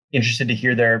interested to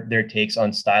hear their takes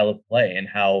on style of play and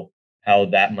how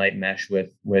that might mesh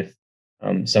with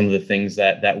some of the things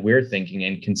that we're thinking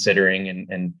and considering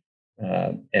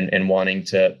and wanting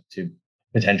to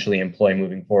potentially employ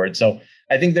moving forward. So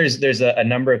I think there's a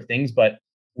number of things, but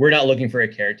we're not looking for a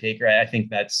caretaker. I think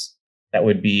that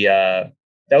would be a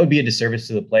disservice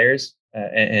to the players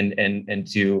and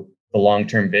to the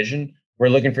long-term vision. We're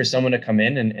looking for someone to come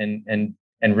in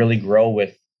and really grow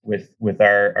with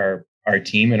our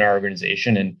team and our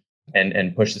organization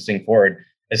and push this thing forward.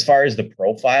 As far as the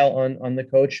profile on the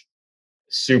coach,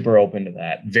 super open to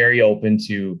that, very open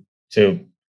to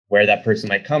where that person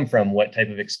might come from, what type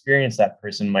of experience that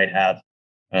person might have.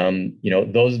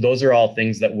 Those are all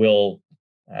things that we'll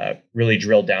really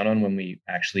drill down on when we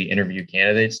actually interview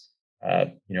candidates.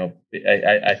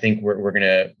 I think we're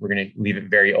gonna leave it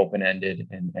very open-ended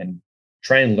and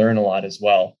try and learn a lot as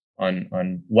well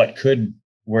on what could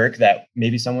work, that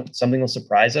maybe something will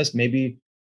surprise us. Maybe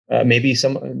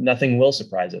nothing will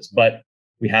surprise us, but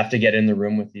we have to get in the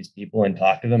room with these people and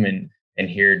talk to them and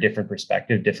hear different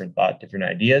perspective, different thought, different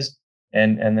ideas,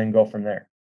 and then go from there.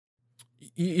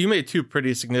 You made two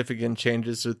pretty significant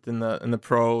changes within the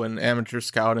pro and amateur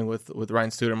scouting with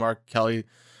Ryan Stewart and Mark Kelly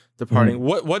departing.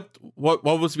 Mm-hmm. What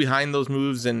was behind those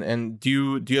moves, and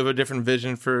do you have a different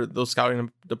vision for those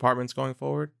scouting departments going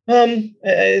forward?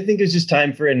 I think it's just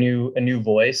time for a new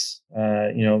voice.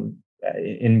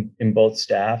 In both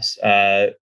staffs.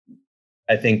 I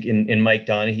think in Mike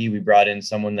Donaghy, we brought in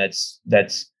someone that's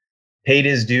paid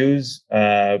his dues,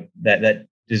 that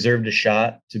deserved a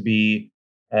shot to be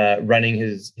running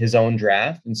his own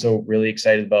draft, and so really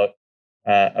excited about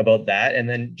that. And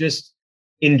then just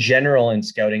in general in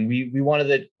scouting, we wanted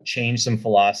to change some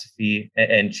philosophy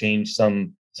and change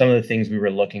some of the things we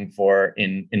were looking for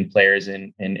in players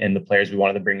and the players we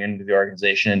wanted to bring into the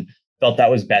organization, and felt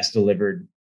that was best delivered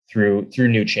through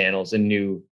new channels and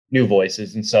new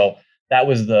voices. And so that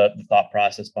was the thought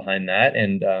process behind that.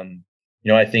 And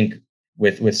I think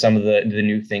with some of the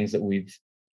new things that we've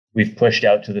pushed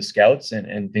out to the scouts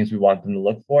and things we want them to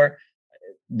look for,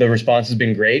 the response has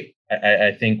been great.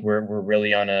 I think we're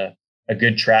really on a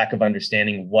good track of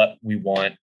understanding what we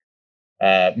want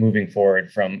moving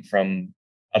forward from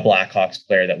a Blackhawks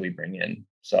player that we bring in.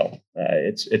 So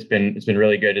it's been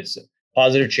really good. It's a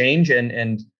positive change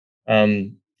and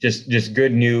just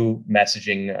good new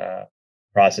messaging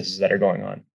processes that are going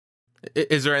on.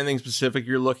 Is there anything specific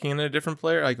you're looking in a different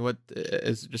player? Like what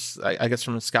is just, I guess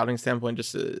from a scouting standpoint,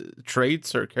 just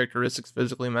traits or characteristics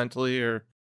physically, mentally, or?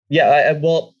 Yeah,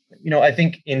 I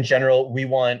think in general, we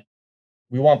want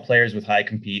players with high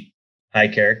compete, high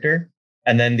character.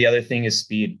 And then the other thing is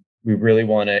speed. We really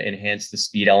want to enhance the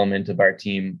speed element of our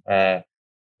team,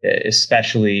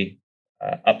 especially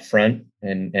up front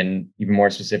and even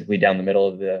more specifically down the middle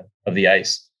of the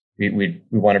ice. We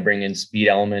want to bring in speed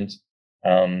element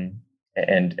and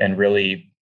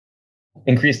really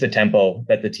increase the tempo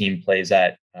that the team plays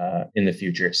at in the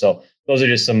future. So those are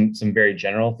just some very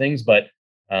general things, but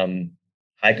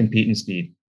high compete and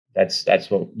speed. That's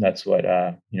what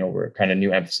we're kind of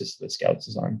new emphasis of the scouts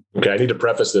is on. Okay, I need to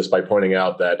preface this by pointing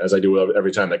out that, as I do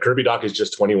every time, that Kirby Dach is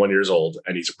just 21 years old,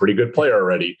 and he's a pretty good player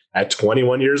already at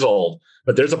 21 years old.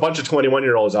 But there's a bunch of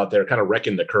 21-year-olds out there kind of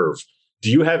wrecking the curve.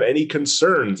 Do you have any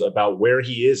concerns about where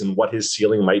he is and what his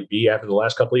ceiling might be after the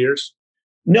last couple of years?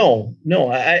 No,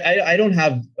 I don't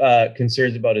have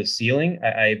concerns about his ceiling.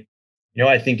 I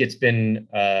think it's been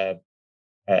a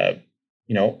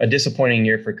disappointing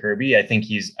year for Kirby. I think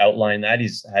he's outlined that.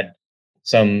 He's had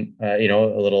some, a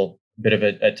little bit of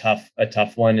a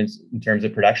tough one in terms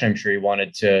of production. I'm sure he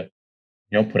wanted to,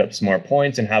 put up some more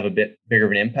points and have a bit bigger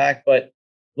of an impact. But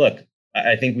look,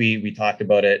 I think we talked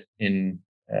about it in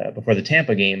before the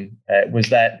Tampa game, was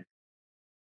that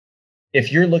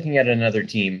if you're looking at another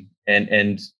team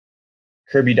and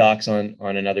Kirby Dach's on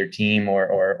another team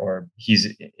or he's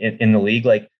in the league,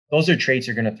 like those are traits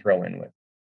you're going to throw in with.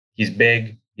 He's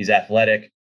big, he's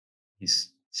athletic,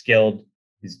 he's skilled,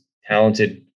 he's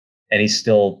talented, and he's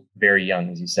still very young,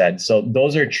 as you said. So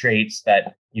those are traits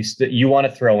that you want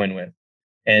to throw in with.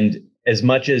 And as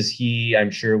much as he,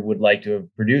 I'm sure, would like to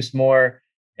have produced more,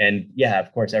 and yeah,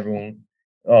 of course, everyone,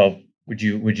 would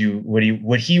we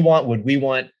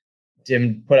want him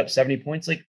to put up 70 points?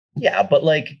 Like, yeah, but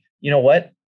like, you know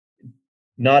what?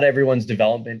 Not everyone's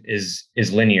development is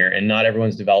linear, and not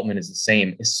everyone's development is the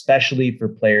same, especially for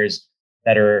players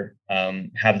that are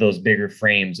have those bigger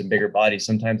frames and bigger bodies.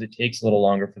 Sometimes it takes a little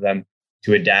longer for them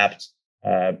to adapt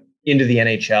into the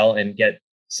NHL and get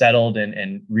settled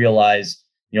and realize,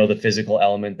 the physical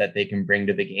element that they can bring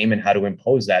to the game and how to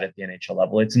impose that at the NHL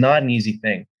level. It's not an easy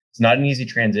thing. It's not an easy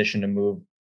transition to move,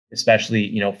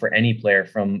 especially, for any player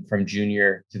from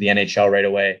junior to the NHL right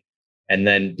away, and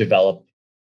then develop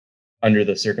under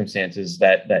the circumstances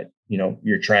that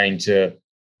you're trying to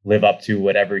live up to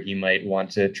whatever he might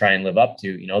want to try and live up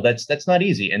to. That's not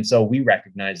easy. And so we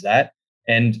recognize that.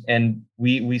 And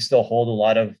we still hold a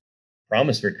lot of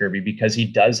promise for Kirby because he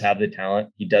does have the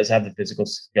talent. He does have the physical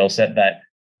skill set that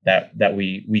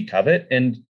we covet.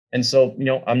 And so,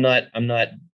 I'm not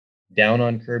down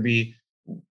on Kirby.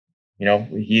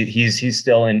 He's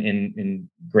still in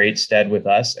great stead with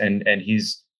us, and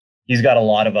he's got a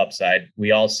lot of upside.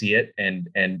 We all see it. And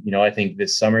I think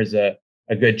this summer's a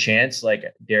good chance, like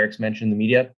Derek's mentioned in the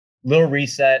media, little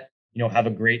reset, have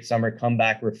a great summer, come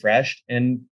back refreshed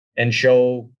and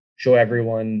show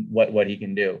everyone what he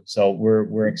can do. So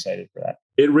we're excited for that.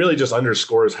 It really just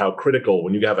underscores how critical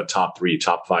when you have a top 3,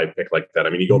 top 5 pick like that.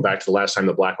 I mean, you go back to the last time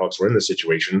the Blackhawks were in this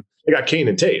situation, they got Kane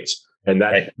and Taves, and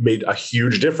that made a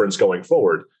huge difference going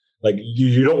forward. Like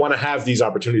you don't want to have these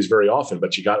opportunities very often,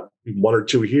 but you got 1 or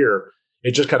 2 here.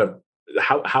 It just kind of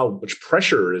how much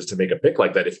pressure is to make a pick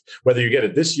like that. If whether you get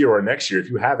it this year or next year, if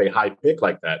you have a high pick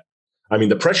like that, I mean,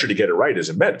 the pressure to get it right is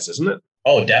immense, isn't it?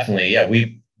 Oh, definitely. Yeah.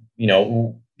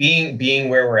 Being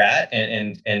where we're at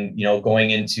and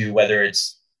going into whether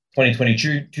it's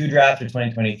 2022 draft or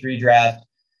 2023 draft,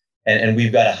 and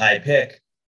we've got a high pick,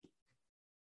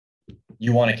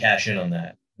 you want to cash in on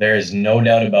that. There is no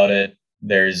doubt about it.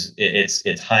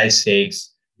 It's high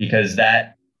stakes because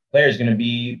that player is going to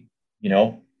be,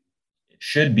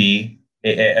 should be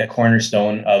a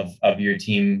cornerstone of your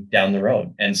team down the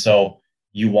road. And so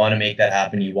you want to make that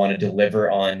happen. You want to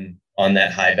deliver on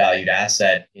that high valued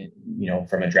asset,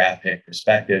 from a draft pick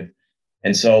perspective.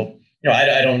 And so,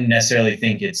 I don't necessarily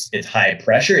think it's high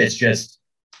pressure. It's just,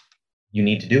 you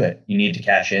need to do it. You need to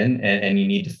cash in and you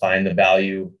need to find the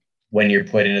value when you're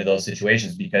put into those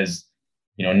situations, because,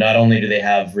 not only do they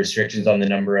have restrictions on the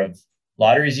number of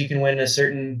lotteries you can win in a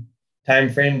certain time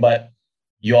frame, but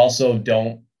you also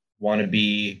don't want to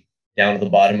be down to the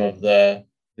bottom of the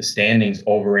standings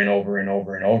over and over and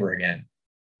over and over again.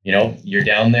 You're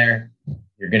down there,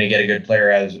 you're going to get a good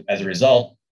player as a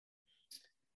result,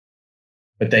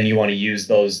 but then you want to use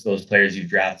those players you've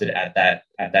drafted at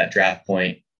that draft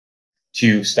point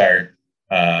to start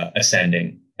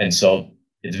ascending. And so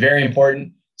it's very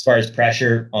important as far as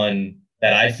pressure on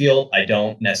that. I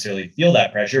don't necessarily feel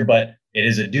that pressure, but it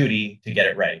is a duty to get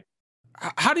it right.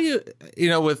 How do you,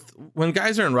 with when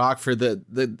guys are in Rockford,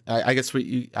 I guess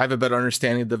I have a better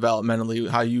understanding of developmentally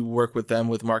how you work with them,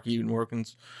 with Mark Eaton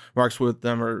Mark's with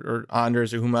them or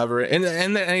Anders or whomever. And the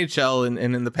NHL and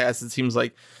in the past, it seems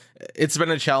like it's been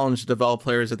a challenge to develop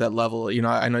players at that level.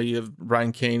 I know you have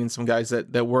Brian Kane and some guys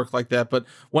that work like that, but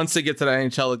once they get to the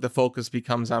NHL, like the focus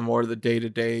becomes on more of the day to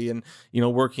day and,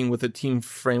 working with a team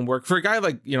framework for a guy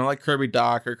like Kirby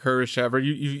Dach or Kurashev, or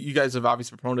you guys have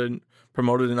obviously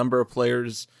promoted a number of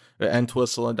players and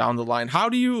Twistle and down the line. How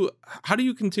do you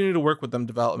continue to work with them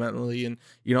developmentally? And,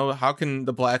 how can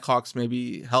the Blackhawks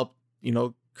maybe help,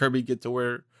 Kirby get to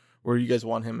where you guys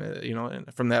want him,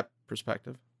 from that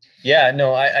perspective? Yeah,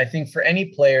 no, I think for any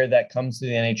player that comes to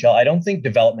the NHL, I don't think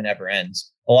development ever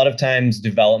ends. A lot of times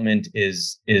development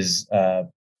is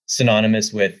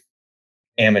synonymous with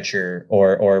amateur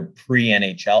or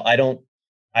pre-NHL.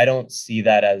 I don't see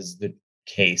that as the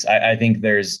case. I think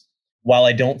while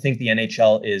I don't think the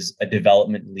NHL is a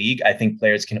development league, I think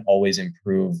players can always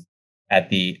improve at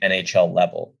the NHL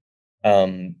level.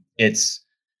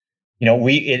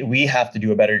 We have to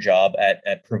do a better job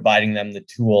at providing them the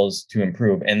tools to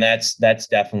improve. And that's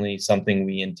definitely something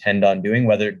we intend on doing,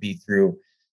 whether it be through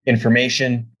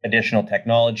information, additional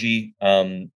technology,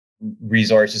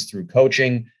 resources through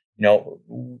coaching.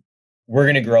 We're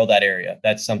going to grow that area.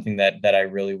 That's something that I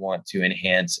really want to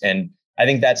enhance. And I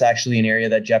think that's actually an area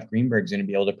that Jeff Greenberg is going to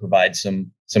be able to provide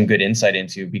some good insight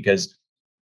into, because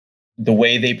the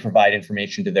way they provide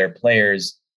information to their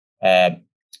players,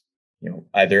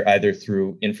 either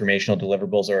through informational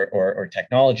deliverables or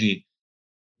technology,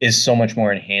 is so much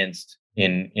more enhanced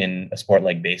in a sport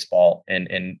like baseball.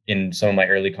 And in some of my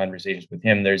early conversations with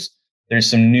him, there's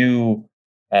some new,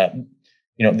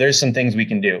 there's some things we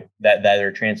can do that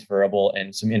are transferable,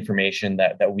 and some information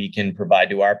that we can provide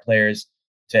to our players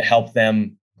to help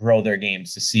them grow their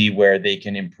games, to see where they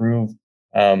can improve.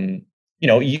 All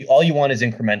you want is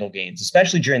incremental gains,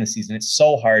 especially during the season. It's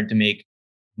so hard to make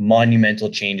monumental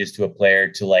changes to a player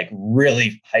to like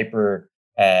really hyper,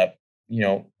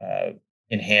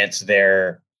 enhance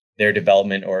their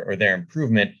development or their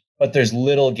improvement. But there's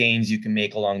little gains you can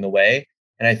make along the way.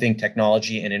 And I think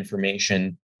technology and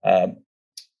information to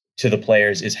the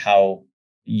players is how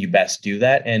you best do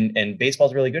that. And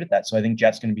baseball's really good at that. So I think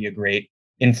Jeff's going to be a great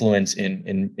influence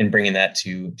in bringing that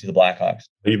to the Blackhawks.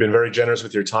 You've been very generous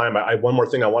with your time. One more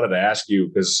thing I wanted to ask you,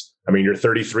 because you're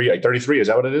 33. Like 33, is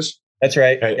that what it is? That's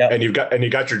right. And you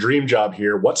got your dream job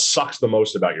here. What sucks the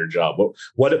most about your job?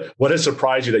 What has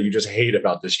surprised you that you just hate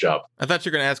about this job? I thought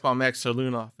you were going to ask about Max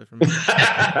Sarlunoff.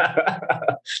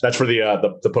 That's for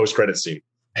the post credit scene.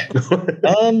 There's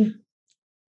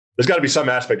got to be some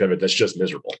aspect of it that's just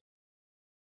miserable.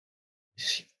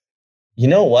 You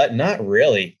know what? Not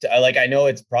really. I know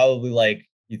it's probably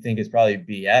you think it's probably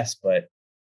BS, but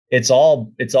it's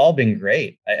all been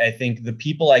great. I think the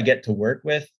people I get to work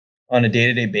with on a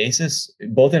day-to-day basis,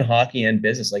 both in hockey and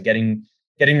business, like getting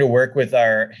to work with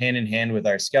our hand in hand with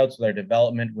our scouts, with our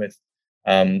development, with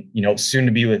soon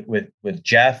to be with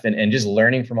Jeff, and just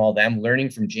learning from all them, learning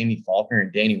from Jamie Faulkner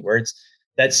and Danny Wirtz.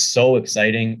 That's so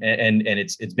exciting, and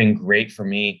it's been great for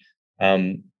me.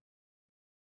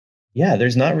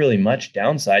 There's not really much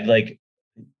downside. Like,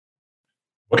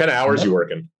 what kind of hours you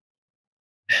working?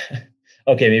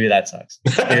 Okay, maybe that sucks.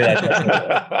 Maybe that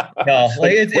sucks. No,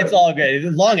 like it's all good.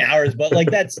 It's long hours, but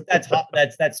like that's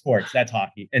sports. That's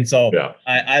hockey, and so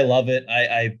I love it.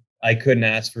 I couldn't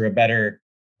ask for a better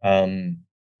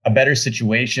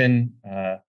situation,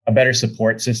 a better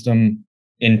support system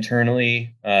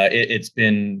internally. It's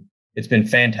been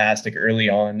fantastic early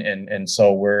on, and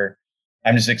so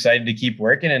I'm just excited to keep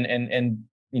working, and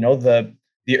you know the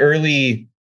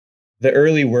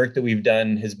early work that we've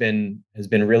done has been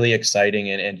really exciting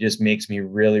and just makes me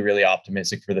really, really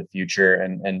optimistic for the future.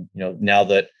 And you know, now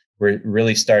that we're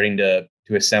really starting to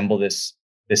assemble this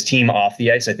team off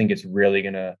the ice, I think it's really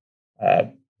gonna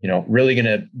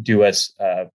do us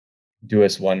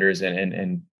wonders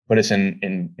and put us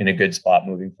in a good spot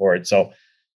moving forward. So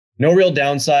no real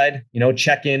downside. You know,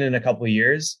 check in a couple of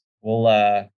years.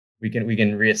 We can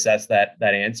reassess that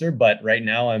answer. But right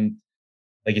now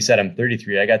like you said, I'm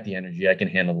 33. I got the energy. I can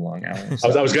handle the long hours. So.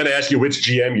 I was going to ask you which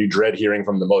GM you dread hearing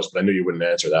from the most, but I knew you wouldn't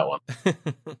answer that one.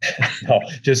 No.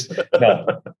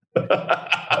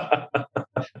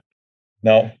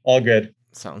 No, all good.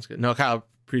 Sounds good. No, Kyle,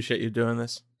 appreciate you doing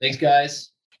this. Thanks,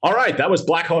 guys. All right. That was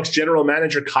Blackhawks general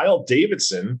manager Kyle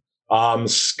Davidson.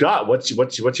 Scott, what's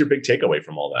your big takeaway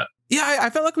from all that? Yeah, I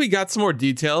felt like we got some more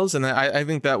details, and I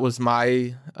think that was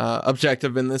my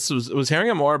objective in this was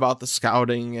hearing more about the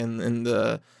scouting and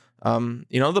the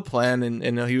the plan,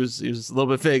 and he was a little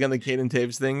bit vague on the Caden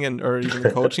Toews thing or even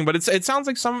the coaching, but it sounds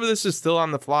like some of this is still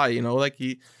on the fly. You know, like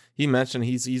he mentioned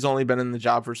he's only been in the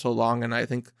job for so long, and I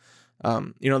think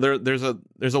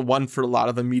there's a one for a lot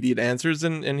of immediate answers,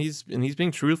 and he's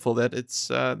being truthful that it's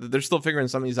they're still figuring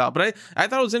some of these out. But I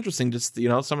thought it was interesting, just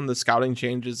some of the scouting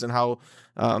changes and how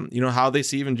how they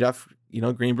see even Jeff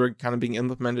Greenberg kind of being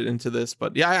implemented into this.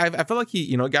 But yeah, I feel like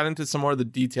he got into some more of the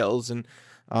details and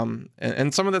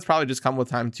some of that's probably just come with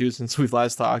time too since we've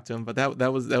last talked to him. But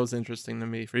that was interesting to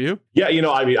me. For you? Yeah,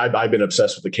 I mean, I've been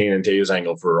obsessed with the Kane and Toews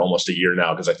angle for almost a year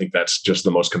now because I think that's just the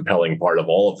most compelling part of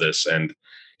all of this. And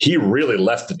he really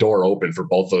left the door open for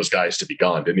both those guys to be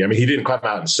gone, didn't he? I mean, he didn't come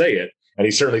out and say it, and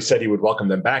he certainly said he would welcome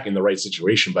them back in the right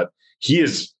situation. But he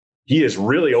is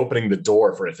really opening the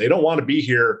door for if they don't want to be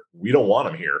here, we don't want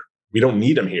them here. We don't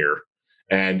need them here.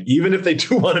 And even if they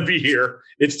do want to be here,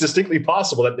 it's distinctly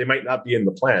possible that they might not be in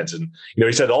the plans. And,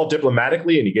 he said all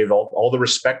diplomatically, and he gave all the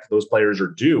respect those players are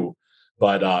due.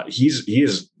 But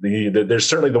there's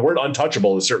certainly the word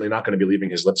untouchable is certainly not going to be leaving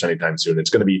his lips anytime soon.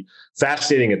 It's going to be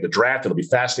fascinating at the draft. It'll be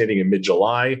fascinating in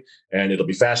mid-July, and it'll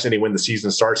be fascinating when the season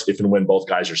starts, if and when both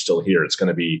guys are still here. It's going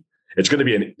to be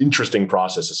an interesting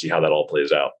process to see how that all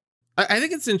plays out. I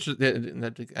think it's interesting.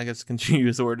 I guess continue to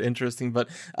use the word interesting, but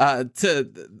to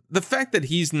the fact that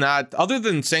he's not, other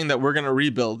than saying that we're going to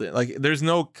rebuild it, like there's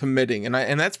no committing, and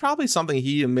that's probably something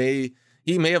he may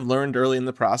have learned early in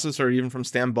the process, or even from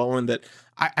Stan Bowen, that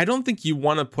I don't think you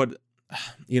want to put,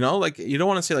 like you don't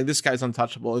want to say like this guy's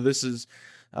untouchable. This is,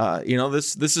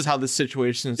 this is how this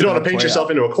situation is. You don't want to paint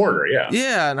yourself into a corner, yeah.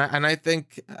 Yeah, and I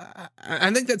think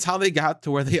that's how they got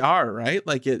to where they are, right?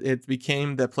 Like it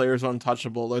became that players are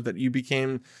untouchable, or that you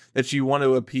want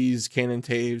to appease Kane and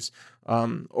Toews,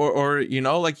 or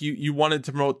like you wanted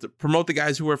to promote the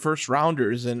guys who were first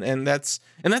rounders, and that's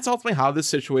ultimately how this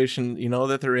situation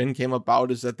that they're in came about,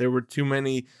 is that there were too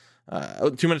much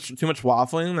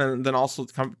waffling, and then also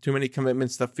too many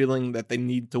commitments to feeling that they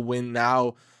need to win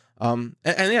now. And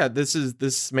yeah,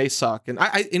 this may suck. And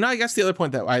I guess the other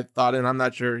point that I thought, and I'm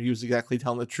not sure he was exactly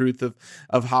telling the truth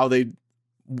of how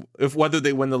whether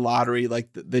they win the lottery, like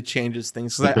that changes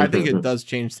things. Because I think it does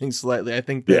change things slightly. I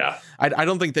think that I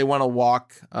don't think they want to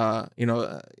walk,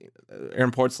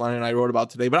 Aaron Portzline and I wrote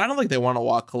about today, but I don't think they want to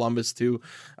walk Columbus to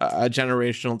a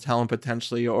generational talent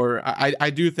potentially. Or I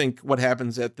do think what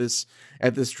happens at this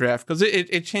draft, because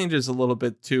it changes a little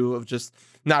bit too, of just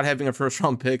not having a first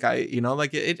round pick.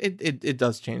 It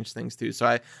does change things too. So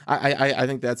I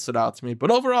think that stood out to me.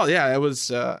 But overall, yeah, it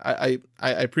was I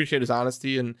appreciate his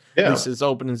honesty, and he's as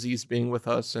open as he's being with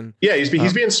us. And he's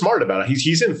being smart about it.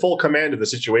 He's in full command of the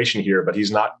situation here, but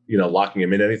he's not locking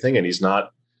him in anything, and he's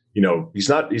not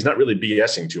really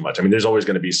BSing too much. I mean, there's always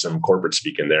going to be some corporate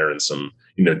speak in there and some,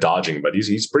 dodging, but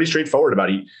he's pretty straightforward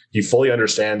about it. He fully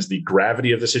understands the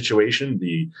gravity of the situation,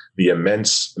 the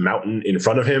immense mountain in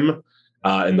front of him,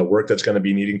 and the work that's going to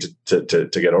be needing to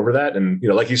get over that. And,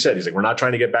 like you said, he's like, we're not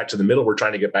trying to get back to the middle. We're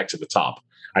trying to get back to the top.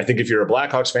 I think if you're a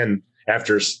Blackhawks fan,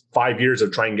 after 5 years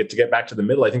of trying to get back to the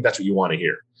middle, I think that's what you want to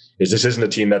hear. Is this isn't a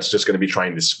team that's just going to be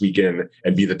trying to squeak in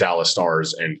and be the Dallas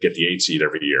Stars and get the 8 seed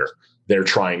every year. They're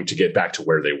trying to get back to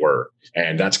where they were.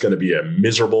 And that's going to be a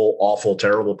miserable, awful,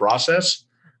 terrible process.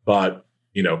 But,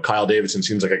 Kyle Davidson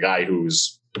seems like a guy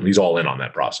he's all in on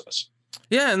that process.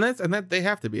 Yeah, and that they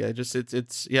have to be.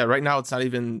 It's right now it's not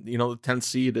even, the 10th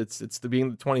seed. It's the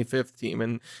being the 25th team,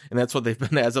 and that's what they've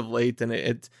been as of late. And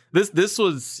this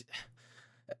was,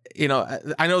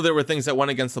 I know there were things that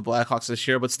went against the Blackhawks this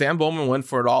year, but Stan Bowman went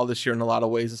for it all this year in a lot of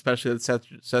ways, especially the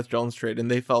Seth Jones trade, and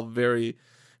they fell very,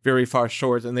 very far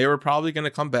short. And they were probably going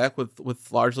to come back with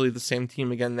largely the same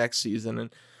team again next season. And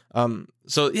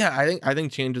I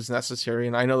think change is necessary.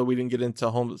 And I know that we didn't get into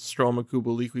Strome and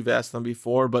Kubalik. We've asked them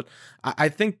before, but I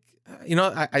think,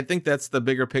 I think that's the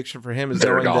bigger picture for him is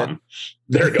they're gone.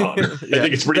 They're gone. I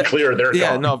think it's pretty clear they're gone.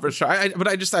 Yeah, no, for sure.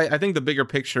 I think the bigger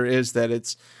picture is that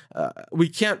it's we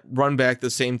can't run back the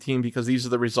same team because these are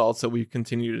the results that we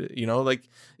continue to, like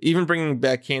even bringing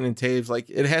back Kane and Taves, like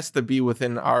it has to be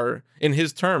within in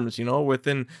his terms,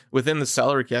 within the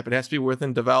salary cap. It has to be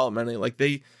within developmentally. Like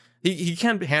He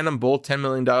can't hand them both $10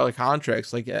 million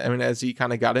contracts. Like, I mean, as he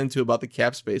kind of got into about the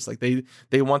cap space, like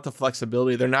they want the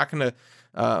flexibility. They're not going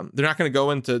to go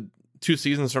into 2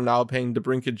 seasons from now paying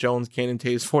DeBrincat, Jones, Kane, and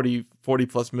Taves 40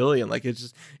 plus million. Like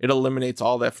it eliminates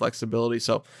all that flexibility.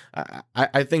 So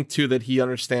I think too that he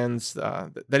understands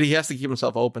that he has to keep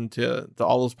himself open to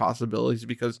all those possibilities,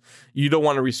 because you don't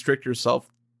want to restrict yourself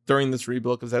during this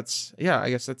rebuild, because I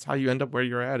guess that's how you end up where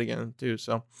you're at again too.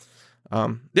 So.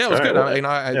 It was good.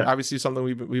 Obviously something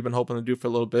we've been hoping to do for a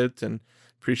little bit, and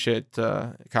appreciate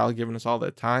Kyle giving us all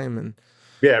that time. And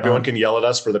everyone can yell at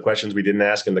us for the questions we didn't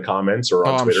ask in the comments or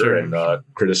on Twitter and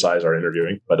criticize our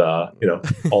interviewing. But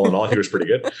all in all, he was pretty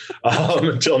good.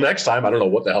 Until next time, I don't know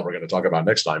what the hell we're going to talk about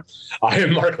next time. I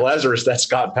am Mark Lazarus. That's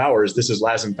Scott Powers. This is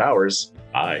Laz and Powers.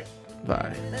 Bye.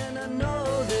 Bye. And I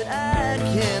know that I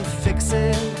can fix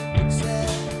it.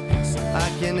 I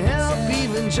can help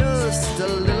even just a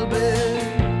little bit.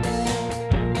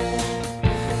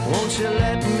 Won't you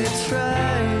let me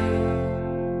try?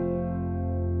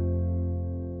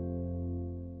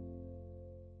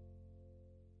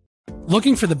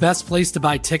 Looking for the best place to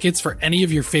buy tickets for any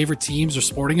of your favorite teams or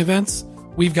sporting events?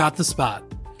 We've got the spot.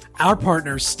 Our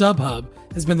partner, StubHub,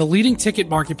 has been the leading ticket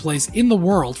marketplace in the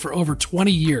world for over 20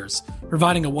 years,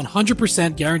 providing a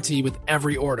 100% guarantee with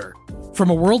every order. From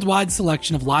a worldwide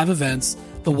selection of live events,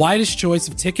 the widest choice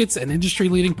of tickets, and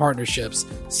industry-leading partnerships,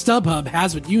 StubHub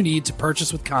has what you need to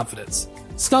purchase with confidence.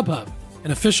 StubHub,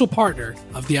 an official partner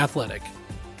of The Athletic.